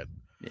 Game shit.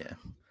 Yeah.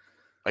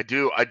 I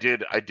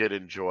did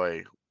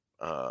enjoy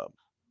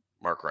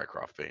Mark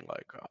Rycroft being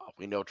like, oh,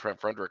 we know Trent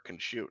Frederick can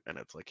shoot, and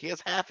it's like he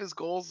has half his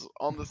goals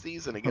on the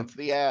season against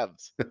the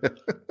Avs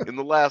in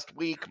the last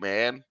week,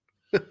 man.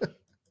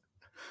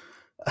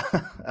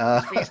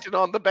 Feasting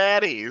on the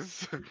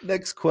baddies.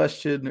 Next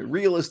question.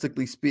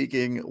 Realistically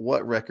speaking,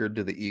 what record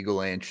do the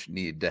Eagle Anch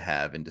need to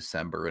have in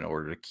December in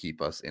order to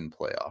keep us in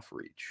playoff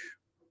reach?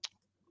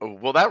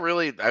 Well, that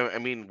really, I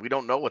mean, we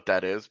don't know what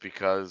that is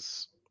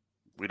because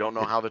we don't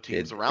know how the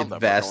teams around them.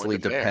 It vastly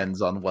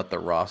depends on what the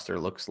roster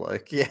looks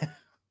like. Yeah.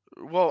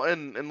 Well,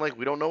 and like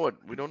we don't know what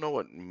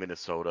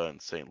Minnesota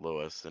and St.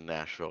 Louis and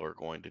Nashville are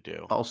going to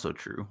do. Also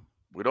true.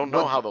 We don't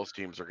know how those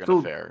teams are going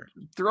to fare.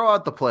 Throw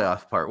out the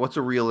playoff part. What's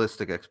a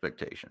realistic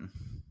expectation?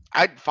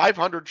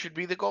 500 should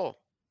be the goal.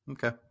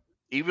 Okay.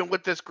 Even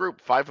with this group,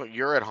 500.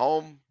 You're at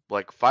home,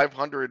 like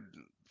 500.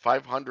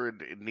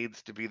 500 it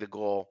needs to be the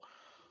goal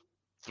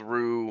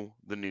through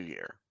the new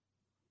year.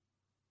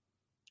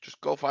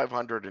 Just go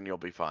 500 and you'll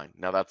be fine.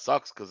 Now that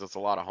sucks because it's a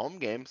lot of home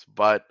games,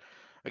 but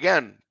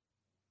again,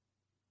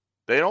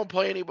 they don't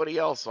play anybody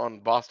else on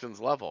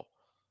Boston's level.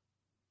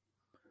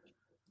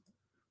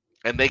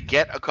 And they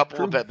get a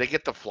couple of they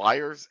get the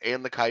Flyers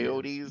and the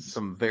Coyotes.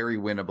 Some very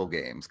winnable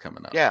games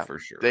coming up, for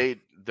sure.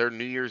 Their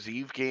New Year's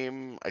Eve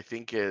game, I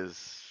think,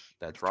 is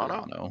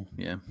Toronto.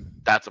 Yeah.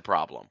 That's a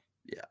problem.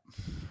 Yeah.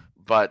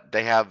 But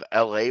they have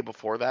LA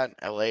before that.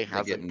 LA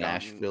hasn't get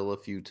Nashville a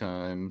few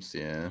times.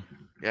 Yeah.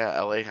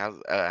 Yeah, LA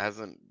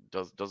doesn't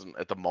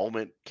at the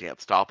moment can't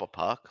stop a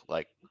puck.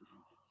 Like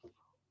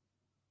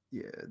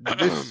yeah.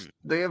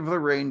 They have the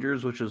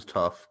Rangers, which is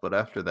tough, but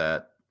after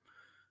that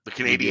the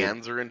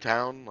Canadiens are in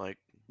town, like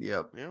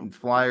yep. Yeah.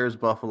 Flyers,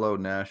 Buffalo,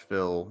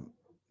 Nashville,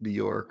 New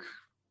York,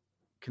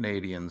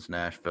 Canadiens,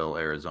 Nashville,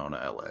 Arizona,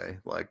 LA.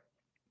 Like,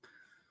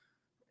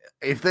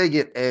 if they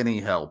get any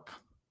help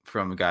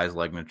from guys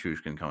like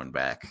Nichushkin coming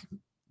back,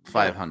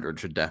 500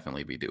 should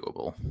definitely be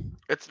doable.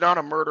 It's not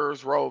a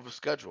murderer's row of a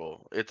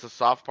schedule. It's a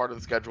soft part of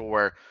the schedule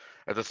where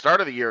at the start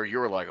of the year you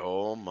were like,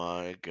 oh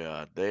my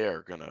God, they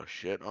are gonna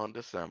shit on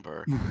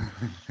December.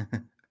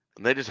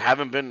 And they just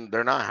haven't been.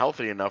 They're not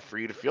healthy enough for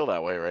you to feel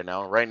that way right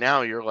now. Right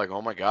now, you're like,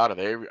 "Oh my God,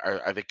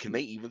 are they? Can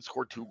they even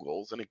score 2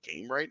 goals in a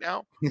game right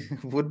now?"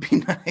 Would be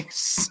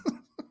nice.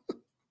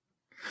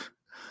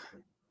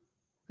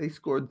 They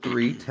scored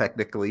 3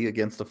 technically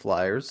against the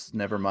Flyers.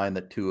 Never mind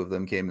that 2 of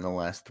them came in the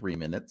last 3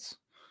 minutes.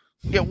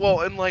 Yeah,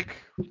 well, and like,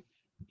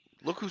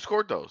 look who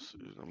scored those.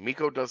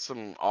 Mikko does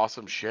some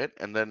awesome shit,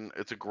 and then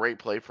it's a great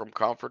play from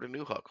Comfort and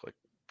Newhook. Like,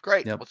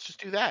 great, let's just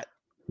do that.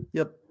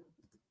 Yep.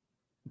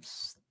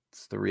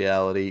 It's the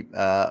reality.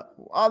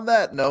 On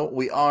that note,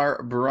 we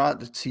are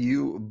brought to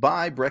you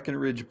by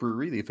Breckenridge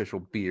Brewery, the official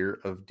beer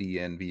of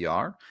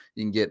DNVR.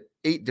 You can get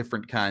 8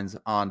 different kinds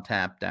on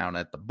tap down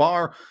at the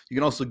bar. You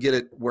can also get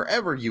it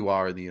wherever you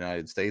are in the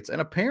United States. And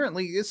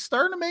apparently it's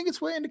starting to make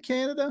its way into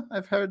Canada.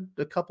 I've heard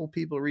a couple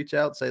people reach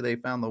out, say they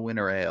found the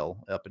winter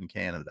ale up in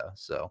Canada.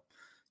 So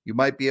you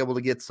might be able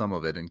to get some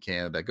of it in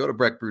Canada. Go to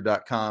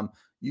breckbrew.com,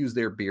 use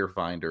their beer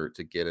finder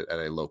to get it at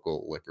a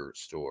local liquor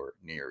store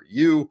near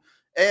you.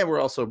 And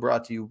we're also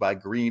brought to you by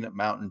Green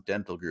Mountain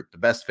Dental Group, the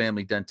best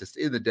family dentist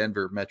in the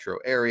Denver metro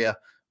area.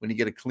 When you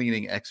get a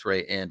cleaning,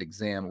 x-ray, and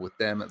exam with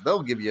them,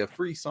 they'll give you a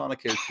free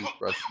Sonicare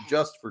toothbrush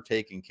just for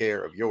taking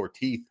care of your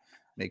teeth.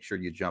 Make sure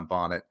you jump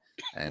on it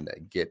and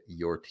get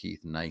your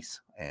teeth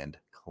nice and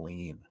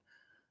clean.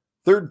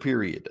 Third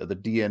period of the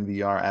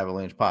DNVR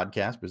Avalanche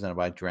podcast presented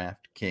by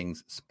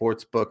DraftKings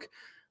Sportsbook.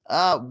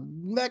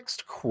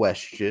 Next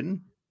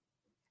question.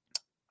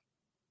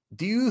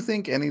 Do you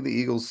think any of the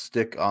Eagles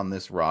stick on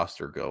this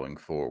roster going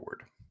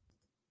forward?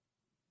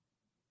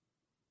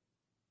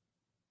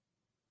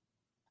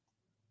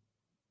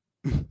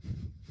 Is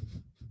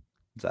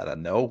that a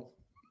no?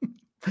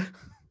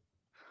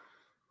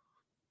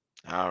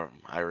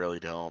 I really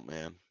don't,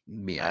 man.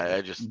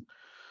 I just,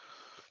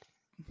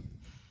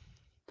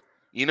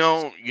 you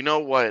know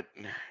what?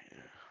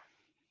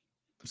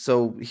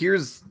 So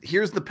here's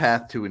the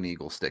path to an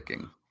Eagle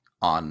sticking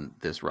on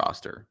this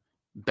roster.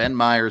 Ben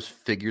Myers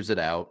figures it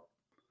out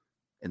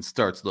and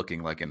starts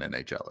looking like an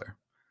NHLer.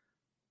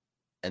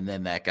 And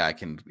then that guy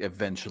can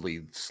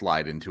eventually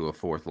slide into a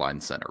 4th line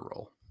center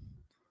role.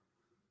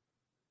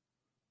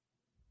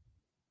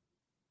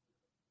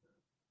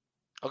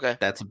 Okay.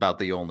 That's about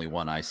the only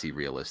one I see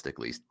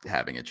realistically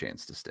having a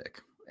chance to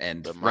stick.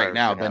 And right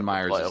now, Ben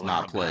Myers is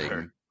not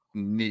playing.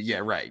 Yeah,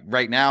 right.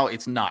 Right now,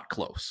 it's not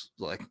close.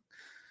 Like,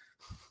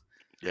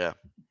 Yeah.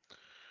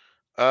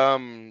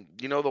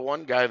 The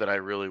one guy that I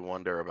really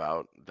wonder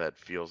about that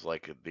feels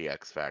like the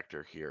X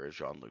factor here is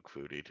Jean-Luc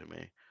Foudy to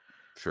me,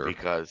 Sure.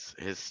 because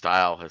his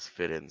style has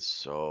fit in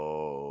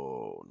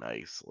so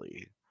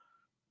nicely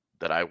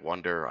that I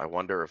wonder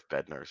if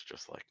Bednar's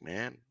just like,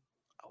 man,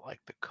 I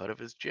like the cut of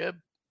his jib.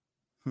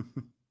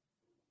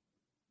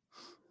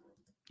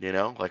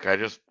 Like I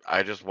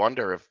just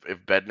wonder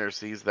if Bednar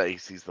sees that, he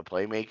sees the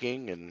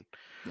playmaking and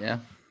Yeah.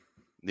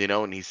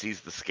 and he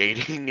sees the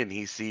skating and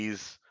he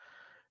sees,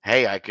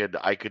 hey, I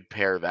could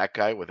pair that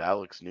guy with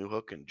Alex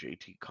Newhook and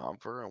JT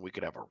Compher and we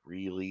could have a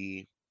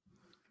really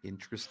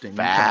Interesting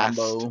fast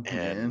combo. Yeah.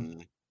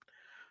 and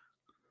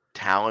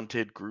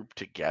talented group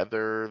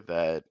together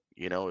that,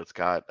 it's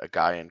got a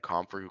guy in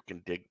Compher who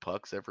can dig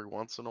pucks every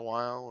once in a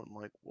while, and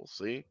like we'll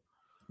see.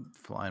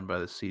 Flying by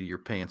the seat of your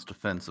pants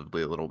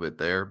defensively a little bit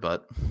there,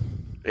 but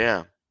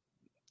Yeah.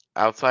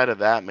 Outside of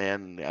that,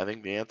 man, I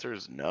think the answer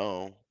is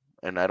no.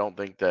 And I don't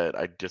think that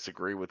I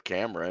disagree with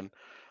Cameron.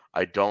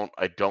 I don't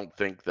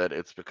think that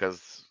it's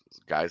because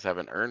guys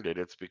haven't earned it.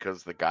 It's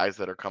because the guys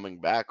that are coming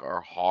back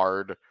are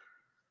hard.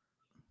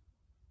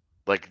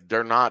 Like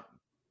they're not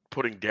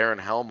putting Darren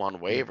Helm on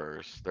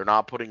waivers. They're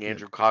not putting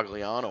Andrew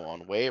Cogliano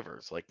on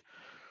waivers. Like,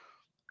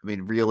 I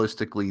mean,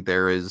 realistically,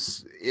 there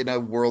is, in a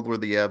world where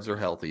the Avs are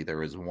healthy,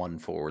 there is one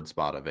forward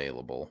spot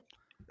available.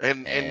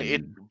 And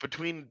it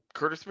between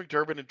Curtis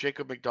McDermott and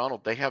Jacob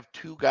McDonald, they have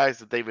two guys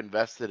that they've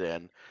invested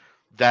in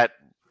that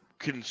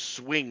can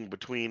swing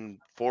between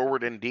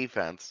forward and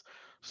defense,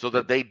 so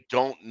that they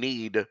don't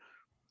need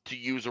to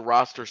use a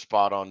roster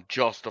spot on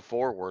just a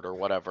forward or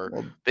whatever.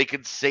 Well, they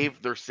could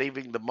they're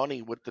saving the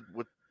money with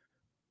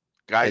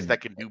guys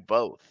that can do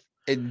both.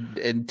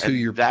 And to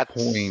your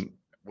point,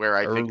 where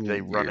I think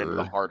they run into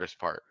the hardest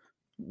part.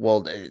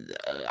 Well,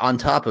 on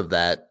top of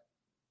that,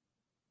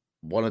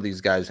 one of these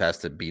guys has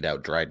to beat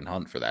out Dryden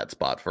Hunt for that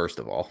spot, first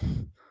of all.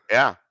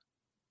 Yeah.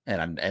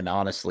 And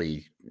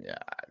honestly,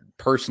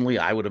 personally,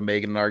 I would have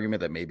made an argument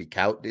that maybe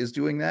Kaut is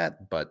doing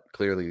that, but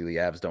clearly the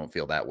Avs don't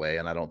feel that way,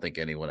 and I don't think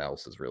anyone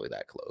else is really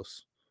that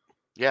close.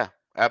 Yeah,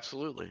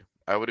 absolutely.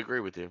 I would agree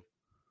with you.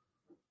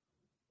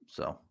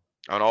 So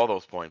on all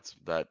those points,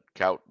 that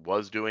Kaut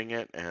was doing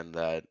it, and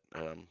that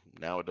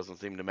now it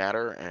doesn't seem to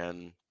matter,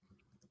 and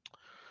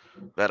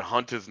that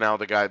Hunt is now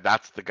the guy.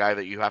 That's the guy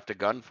that you have to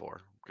gun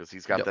for because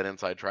he's got that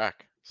inside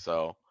track.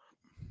 So,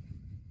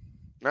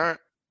 all right.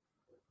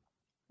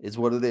 Is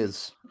what it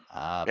is.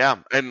 Yeah,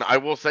 and I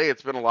will say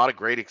it's been a lot of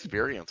great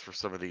experience for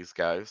some of these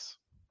guys.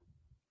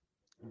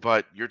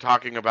 But you're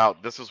talking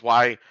about this is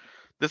why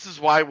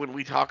when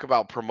we talk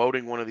about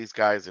promoting one of these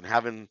guys and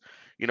having,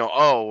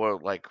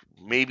 like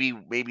maybe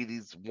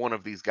one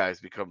of these guys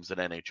becomes an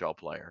NHL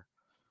player.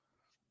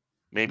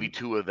 Maybe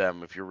two of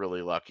them, if you're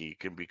really lucky,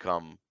 can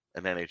become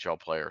an NHL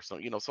player. So,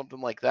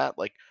 something like that.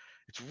 Like,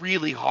 it's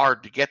really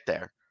hard to get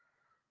there.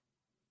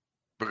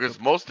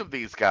 Because most of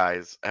these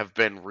guys have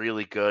been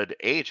really good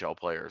AHL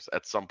players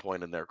at some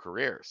point in their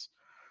careers.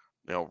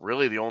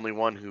 Really the only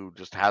one who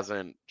just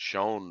hasn't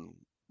shown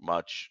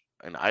much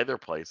in either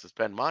place is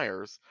Ben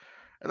Myers.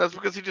 And that's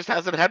because he just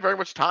hasn't had very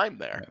much time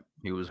there. Yeah,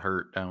 he was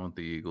hurt down with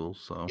the Eagles,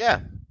 so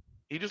yeah,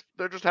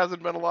 there just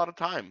hasn't been a lot of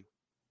time.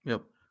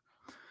 Yep.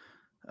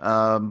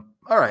 All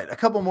right, a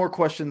couple more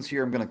questions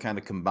here. I'm going to kind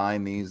of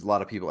combine these. A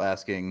lot of people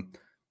asking,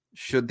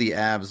 should the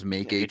Avs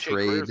make a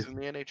trade in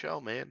the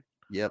NHL, man?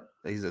 Yep,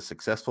 he's a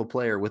successful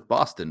player with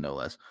Boston, no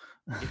less.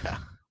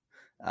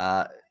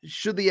 Yeah.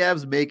 Should the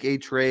Avs make a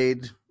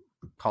trade?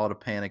 Call it a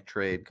panic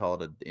trade, call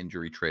it an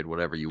injury trade,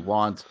 whatever you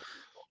want.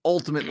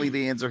 Ultimately,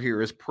 the answer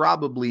here is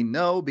probably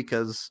no,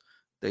 because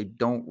they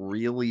don't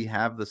really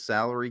have the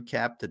salary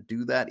cap to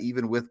do that,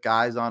 even with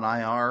guys on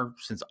IR,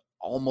 since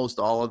almost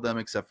all of them,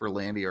 except for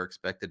Landy, are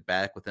expected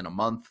back within a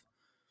month.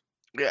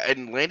 Yeah,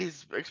 and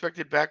Landy's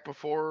expected back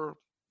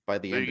by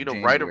the end of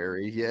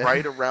January.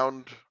 Right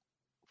around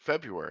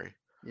February.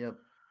 Yep.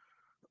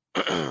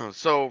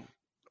 So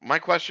my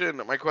question,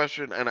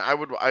 and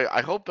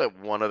I hope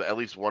that at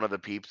least one of the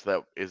peeps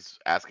that is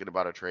asking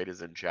about a trade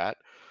is in chat,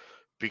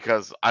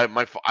 because I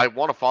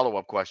want a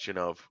follow-up question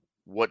of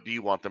what do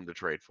you want them to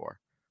trade for?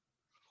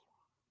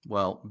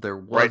 Well, there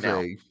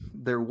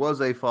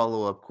was a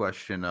follow-up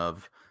question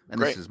of,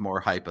 and this is more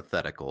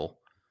hypothetical.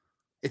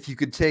 If you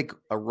could take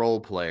a role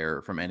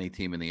player from any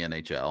team in the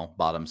NHL,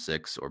 bottom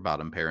six or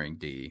bottom pairing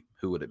D,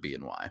 who would it be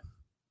and why?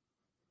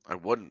 I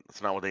wouldn't.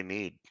 It's not what they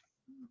need.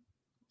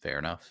 Fair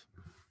enough.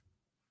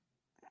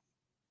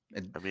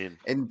 I mean,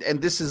 and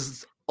this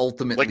is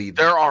ultimately like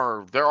there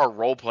are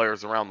role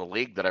players around the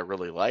league that I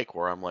really like,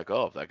 where I'm like,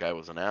 oh, if that guy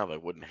was an Av, I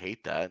wouldn't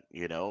hate that.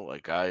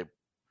 Like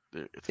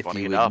it's if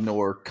funny you enough.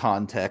 Ignore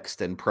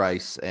context and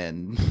price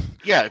and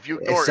if you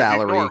ignore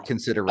salary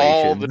considerations,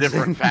 all the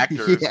different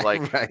factors,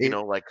 like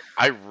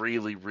I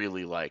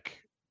really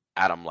like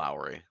Adam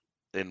Lowry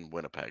in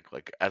Winnipeg,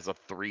 like as a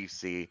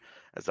 3C,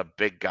 as a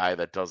big guy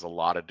that does a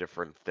lot of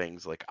different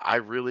things. Like I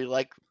really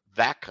like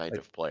that kind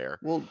of player.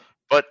 Well,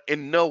 but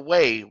in no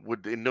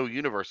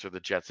universe are the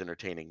Jets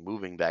entertaining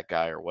moving that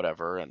guy or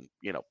whatever, and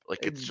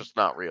it's just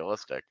not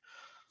realistic.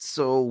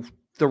 So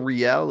the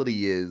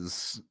reality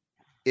is,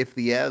 if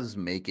the Avs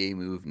make a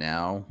move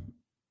now,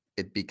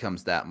 it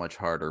becomes that much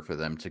harder for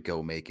them to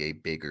go make a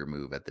bigger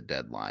move at the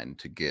deadline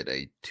to get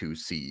a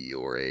 2C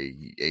or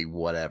a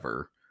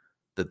whatever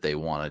that they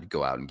want to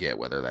go out and get,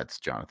 whether that's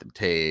Jonathan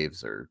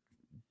Taves or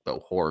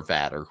Bo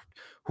Horvat or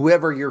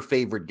whoever your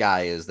favorite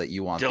guy is that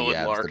you want Dylan the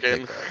Avs Larkin.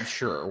 to pick up.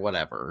 Sure,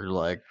 whatever.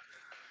 Like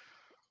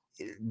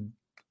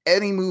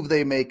any move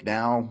they make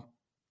now,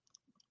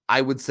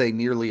 I would say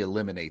nearly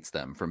eliminates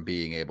them from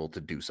being able to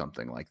do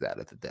something like that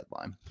at the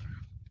deadline.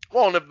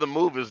 Well, and if the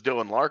move is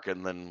Dylan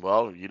Larkin, then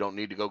you don't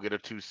need to go get a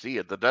 2C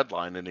at the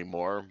deadline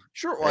anymore.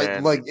 Sure,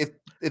 like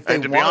if they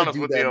want to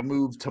do that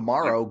move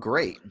tomorrow,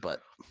 great,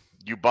 but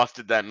you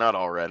busted that nut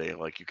already.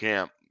 Like you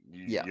can't.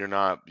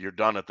 You're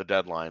done at the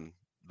deadline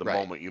the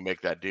moment you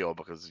make that deal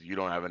because you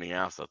don't have any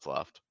assets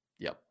left.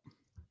 Yep.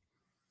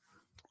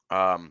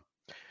 The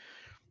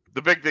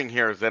big thing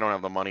here is they don't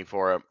have the money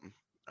for it.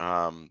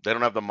 They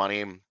don't have the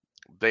money.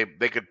 They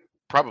could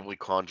probably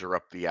conjure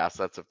up the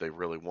assets if they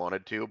really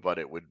wanted to, but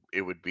it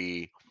would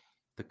be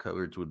the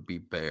cupboards would be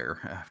bare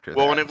after that.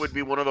 Well, and it would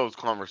be one of those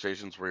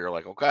conversations where you're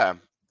like, okay,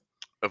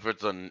 if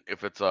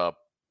it's a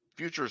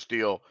futures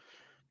deal,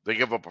 they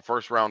give up a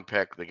first round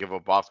pick, they give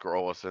up Oscar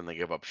Olesen, they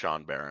give up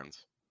Sean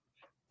Behrens.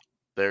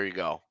 There you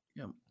go.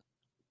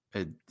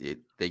 Yeah.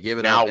 They give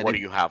it now. up. What do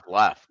you have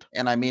left?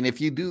 And I mean, if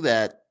you do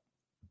that,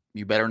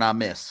 you better not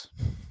miss.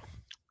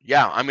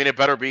 Yeah, I mean, it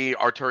better be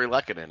Arturi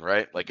Lehkonen,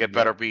 right? Like it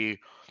better be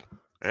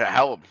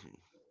hell.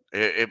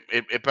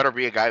 It better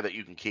be a guy that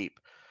you can keep.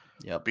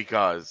 Yep.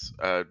 Because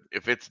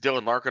if it's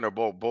Dylan Larkin or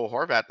Bo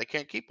Horvat, they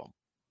can't keep them.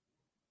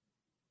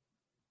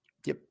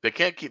 Yep. They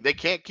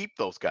can't keep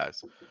those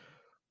guys.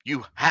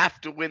 You have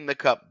to win the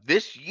cup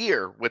this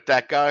year with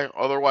that guy,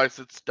 otherwise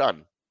it's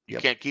done. You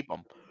can't keep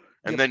them.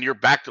 And then you're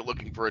back to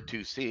looking for a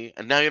 2C,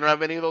 and now you don't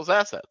have any of those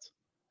assets.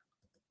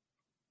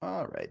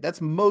 All right.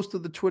 That's most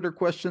of the Twitter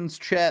questions.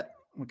 Chat,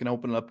 we can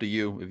open it up to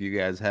you. If you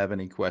guys have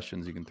any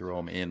questions, you can throw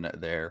them in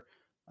there.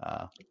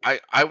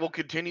 I will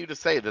continue to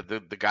say that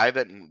the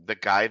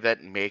guy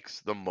that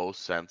makes the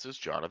most sense is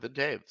Jonathan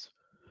Taves.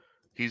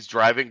 He's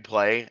driving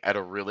play at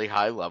a really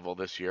high level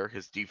this year.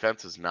 His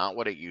defense is not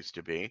what it used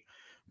to be,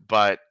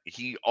 but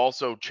he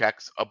also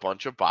checks a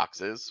bunch of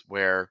boxes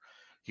where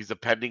he's a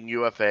pending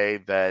UFA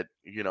that,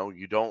 you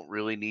don't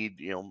really need,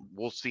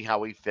 we'll see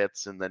how he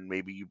fits. And then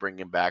maybe you bring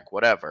him back,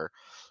 whatever.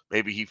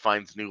 Maybe he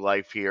finds new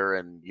life here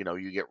and,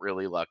 you get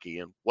really lucky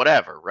and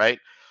whatever, right?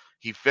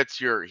 He fits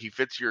your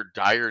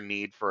dire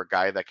need for a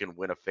guy that can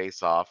win a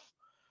face-off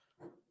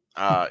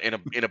in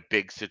a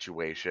big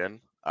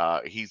situation.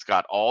 He's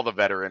got all the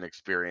veteran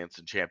experience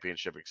and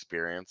championship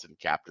experience and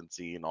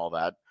captaincy and all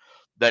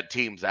that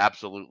teams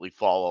absolutely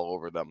fall all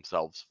over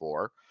themselves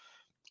for.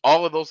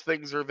 All of those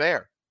things are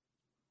there.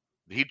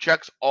 He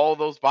checks all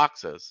those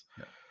boxes.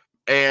 Yeah.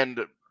 And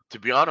to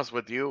be honest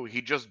with you,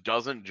 he just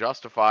doesn't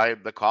justify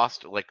the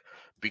cost. Like,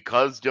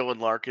 because Dylan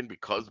Larkin,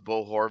 because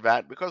Bo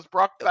Horvat, because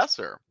Brock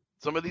Besser.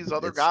 Some of these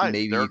other guys,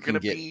 maybe they're you can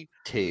going to get be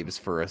Taves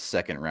for a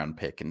second-round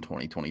pick in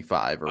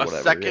 2025 or a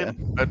whatever.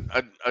 Second,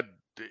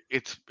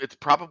 it's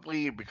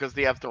probably because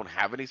the Avs don't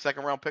have any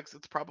second-round picks.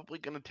 It's probably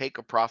going to take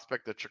a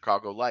prospect that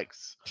Chicago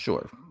likes.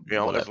 Sure,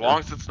 whatever. As long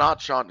as it's not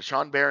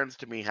Sean Behrens,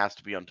 to me has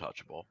to be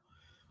untouchable.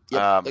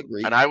 Yep,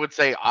 agreed. And I would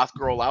say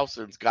Oscar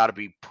Olausen's got to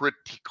be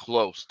pretty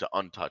close to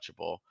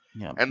untouchable.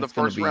 Yeah, and the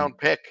first-round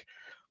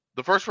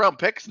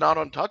pick's not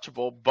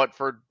untouchable, but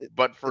for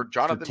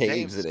Jonathan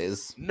Taves, it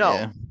is. No.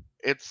 Yeah.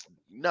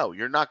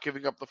 You're not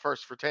giving up the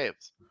first for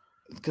Taves.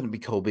 It's going to be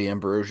Colby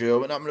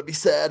Ambrosio, and I'm going to be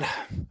sad.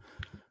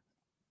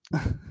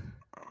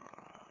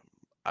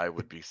 I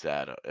would be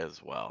sad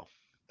as well.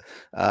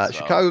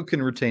 Chicago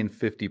can retain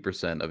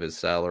 50% of his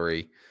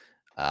salary.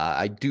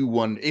 I do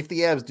wonder if the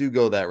Avs do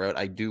go that route.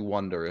 I do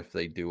wonder if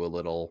they do a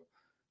little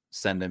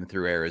send him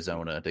through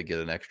Arizona to get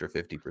an extra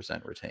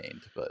 50%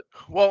 retained. But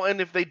and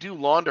if they do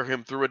launder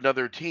him through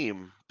another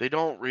team, they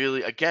don't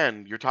really.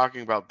 Again, you're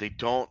talking about they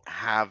don't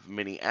have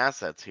many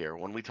assets here.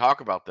 When we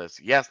talk about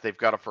this, yes, they've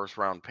got a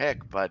first-round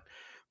pick, but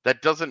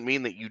that doesn't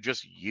mean that you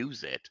just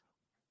use it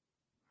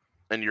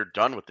and you're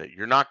done with it.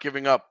 You're not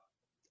giving up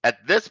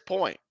at this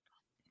point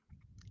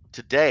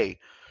today.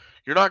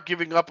 You're not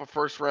giving up a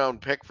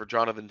first-round pick for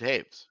Jonathan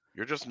Taves.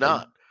 You're just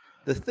not.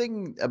 The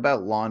thing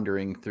about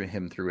laundering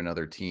him through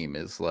another team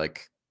is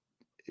like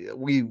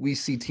we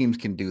see teams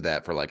can do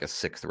that for like a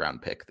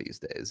 6th-round pick these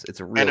days. It's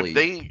a really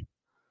and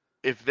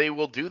if they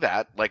will do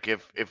that, like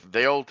if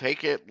they'll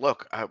take it,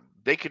 look,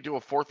 they could do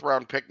a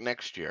 4th-round pick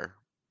next year.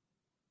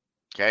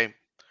 Okay,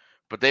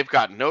 but they've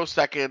got no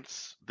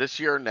seconds this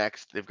year or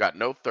next. They've got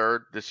no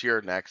 3rd this year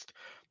or next.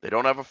 They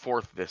don't have a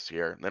 4th this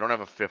year. They don't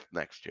have a 5th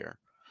next year.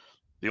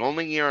 The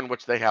only year in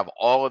which they have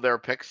all of their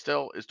picks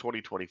still is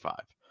 2025.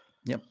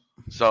 Yep.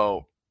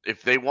 So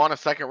if they want a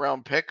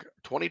 2nd-round pick,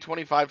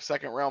 2025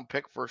 2nd-round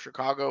pick for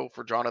Chicago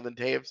for Jonathan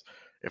Taves,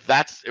 if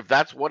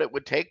that's what it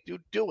would take,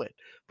 do it.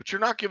 But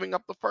you're not giving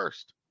up the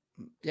first.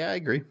 Yeah, I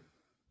agree.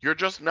 You're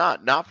just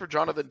not for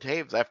Jonathan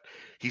Taves.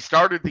 He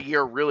started the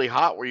year really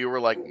hot where you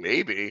were like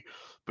maybe,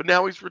 But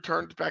now he's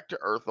returned back to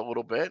earth a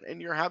little bit, and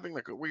you're having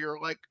where you're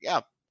like, yeah,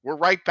 we're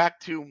right back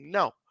to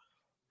no.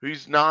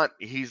 He's not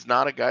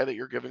a guy that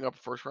you're giving up a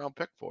first round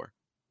pick for.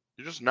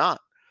 You're just not.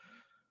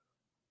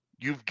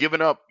 You've given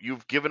up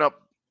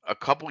a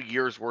couple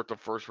years worth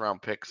of first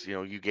round picks. You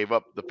know, you gave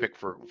up the pick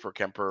for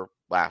Kemper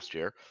last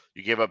year.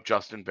 You gave up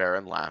Justin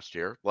Barron last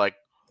year. Like,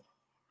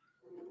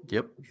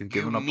 yep, you've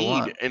given up a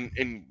lot.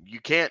 And you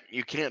can't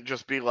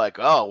just be like,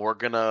 oh, we're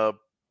gonna,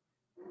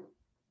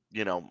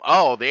 you know,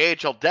 oh, the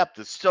AHL depth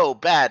is so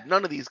bad,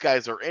 none of these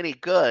guys are any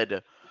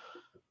good,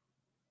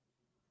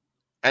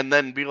 and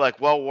then be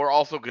like, well, we're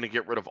also gonna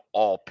get rid of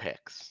all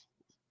picks.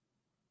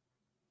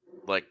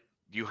 Like,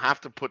 you have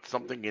to put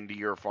something into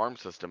your farm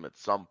system at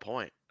some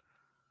point.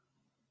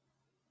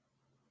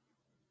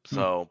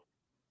 So,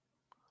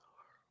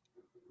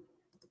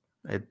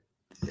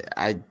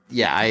 I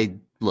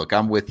look,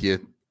 I'm with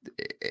you.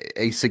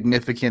 A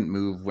significant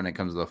move when it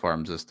comes to the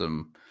farm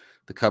system.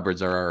 The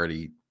cupboards are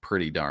already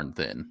pretty darn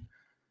thin.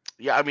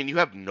 Yeah, I mean, you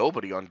have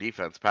nobody on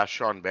defense past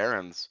Sean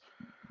Barron's.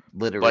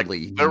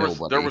 Literally,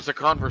 like, there was a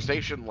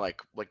conversation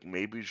like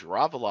maybe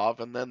Zhiravalov,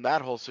 and then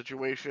that whole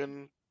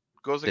situation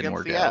goes Didn't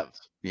against the out.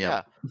 Avs.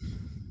 Yeah.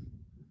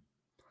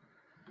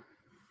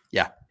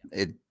 Yeah,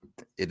 it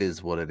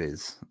is what it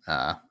is.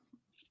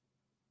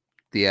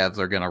 The Avs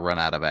are going to run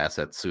out of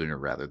assets sooner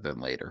rather than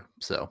later,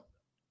 so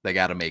they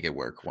got to make it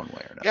work one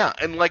way or another. Yeah,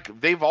 and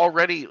like they've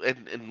already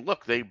and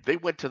look, they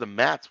went to the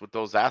Mets with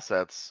those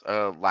assets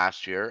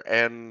last year,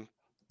 and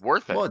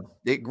worth it. Well,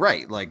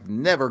 right, like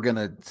never going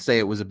to say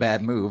it was a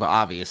bad move.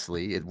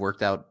 Obviously, it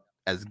worked out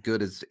as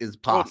good as is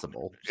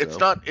possible.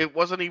 Well, it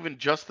wasn't even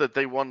just that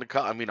they won the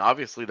cup. I mean,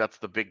 obviously that's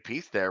the big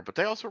piece there, but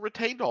they also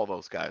retained all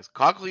those guys.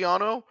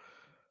 Cogliano,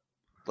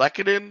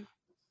 Lehkonen,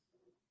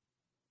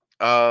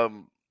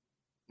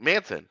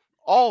 Manson,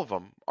 all of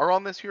them are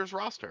on this year's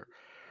roster.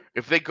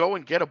 If they go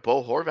and get a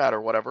Bo Horvat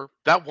or whatever,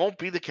 that won't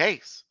be the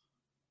case.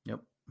 Yep.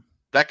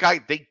 That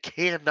guy, they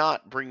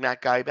cannot bring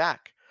that guy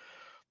back.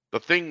 The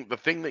thing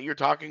that you're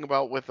talking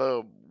about with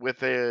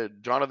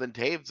Jonathan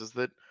Toews is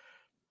that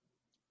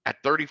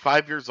at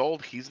 35 years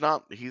old, he's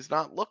not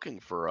looking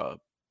for a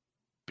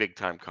big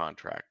time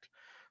contract.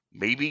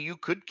 Maybe you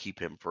could keep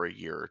him for a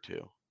year or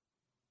two.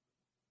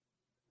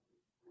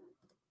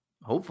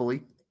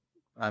 Hopefully.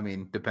 I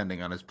mean,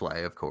 depending on his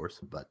play, of course,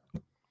 but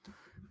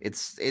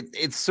it's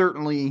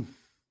certainly.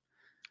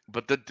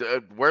 But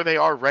where they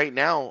are right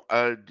now,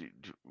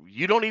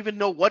 you don't even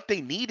know what they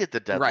need at the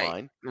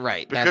deadline.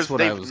 Right. Because that's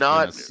what I was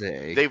going to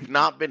say. They've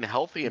not been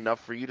healthy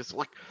enough for you to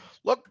select.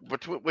 Look,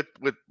 between with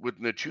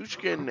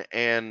Nichushkin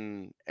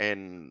and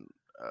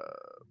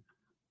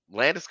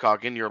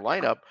Landeskog in your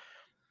lineup,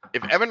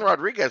 if Evan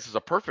Rodriguez is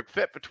a perfect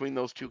fit between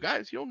those two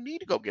guys, you don't need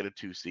to go get a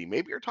 2C.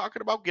 Maybe you're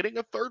talking about getting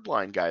a third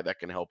line guy that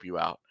can help you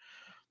out.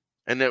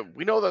 And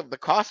we know that the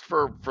cost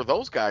for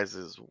those guys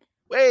is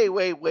way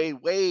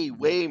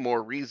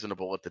more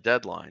reasonable at the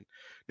deadline.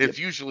 It's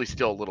usually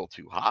still a little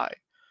too high,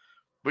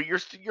 but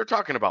you're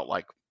talking about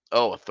like,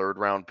 a third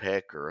round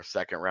pick or a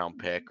second round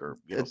pick or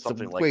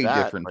something like that. It's a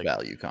way different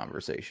value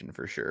conversation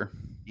for sure.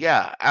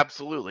 Yeah,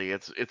 absolutely.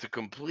 It's a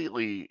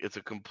completely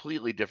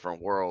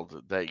different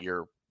world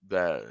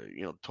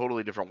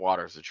totally different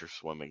waters that you're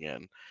swimming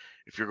in.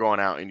 If you're going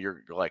out and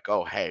you're like,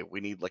 oh, hey,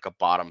 we need like a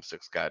bottom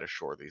six guy to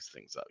shore these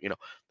things up.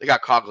 They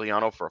got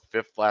Cogliano for a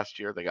fifth last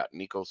year. They got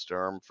Nico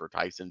Sturm for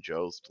Tyson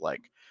Jost.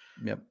 Like,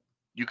 yep.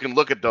 You can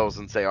look at those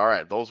and say, all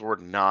right, those were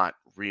not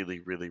really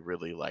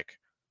like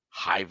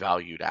high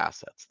valued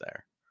assets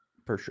there.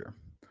 For sure.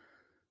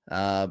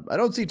 I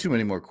don't see too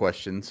many more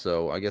questions,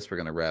 so I guess we're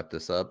going to wrap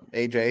this up.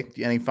 AJ,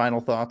 any final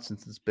thoughts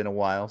since it's been a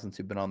while since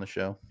you've been on the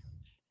show?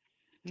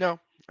 No.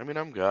 I mean,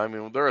 I'm good. I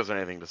mean, there isn't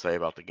anything to say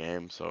about the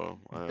game, so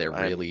there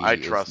really I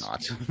trust.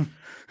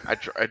 Not.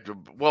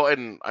 Well,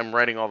 and I'm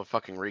writing all the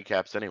fucking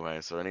recaps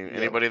anyway. So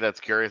anybody that's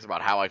curious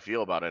about how I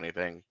feel about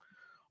anything,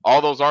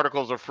 all those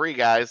articles are free,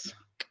 guys.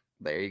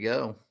 There you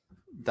go.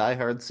 Die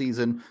Hard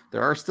season.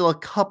 There are still a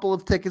couple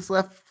of tickets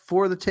left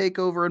for the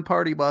takeover and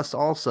party bus.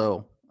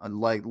 Also,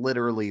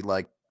 literally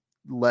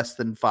less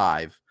than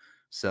 5.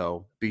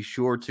 So be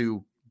sure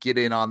to get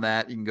in on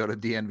that. You can go to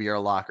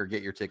DNVR Locker,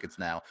 get your tickets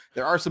now.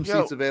 There are some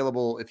seats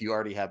available if you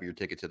already have your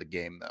ticket to the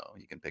game, though.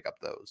 You can pick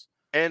up those.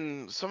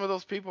 And some of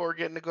those people are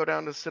getting to go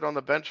down to sit on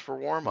the bench for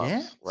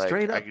warm-ups. Yeah,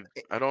 straight up.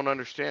 I don't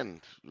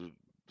understand,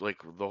 like,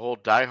 the whole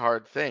Die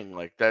Hard thing.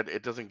 Like, that,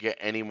 it doesn't get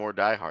any more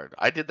Die Hard.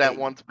 I did that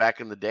once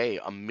back in the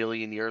day, a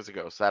million years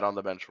ago, sat on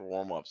the bench for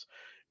warm-ups.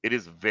 It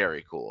is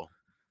very cool.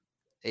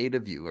 8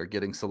 of you are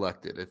getting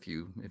selected if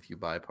you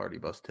buy a party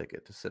bus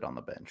ticket to sit on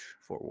the bench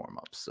for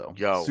warm-ups. So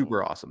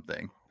super awesome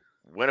thing.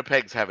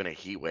 Winnipeg's having a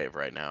heat wave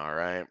right now, all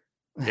right?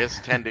 It's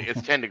 10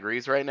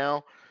 degrees right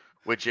now,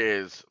 which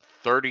is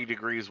 30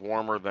 degrees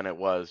warmer than it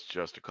was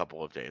just a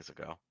couple of days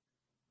ago.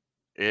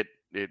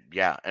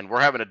 And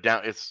we're having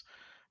it's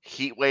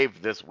heat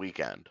wave this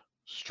weekend.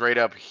 Straight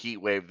up heat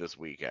wave this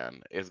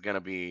weekend is going to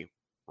be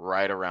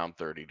right around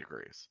 30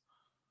 degrees.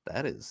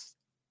 That is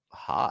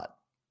hot.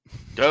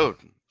 Dude,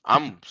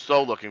 I'm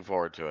so looking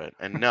forward to it.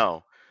 And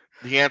no,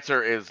 The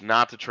answer is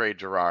not to trade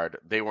Girard.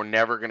 They were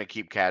never going to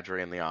keep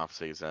Kadri in the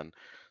offseason.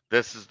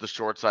 This is the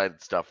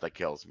short-sighted stuff that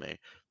kills me.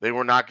 They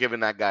were not giving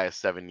that guy a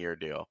 7-year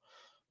deal.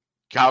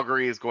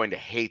 Calgary is going to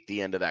hate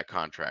the end of that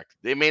contract.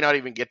 They may not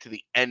even get to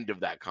the end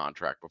of that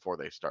contract before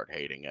they start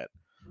hating it.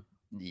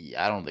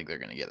 Yeah, I don't think they're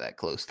going to get that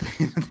close to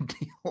the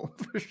deal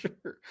for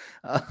sure.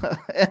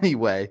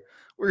 Anyway,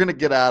 we're going to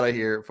get out of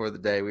here for the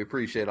day. We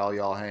appreciate all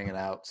y'all hanging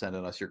out,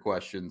 sending us your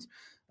questions.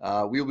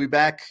 We'll be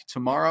back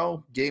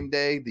tomorrow, game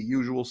day, the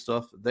usual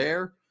stuff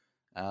there.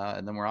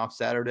 And then we're off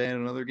Saturday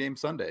and another game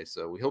Sunday.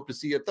 So we hope to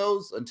see you at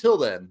those. Until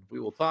then, we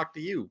will talk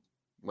to you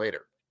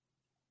later.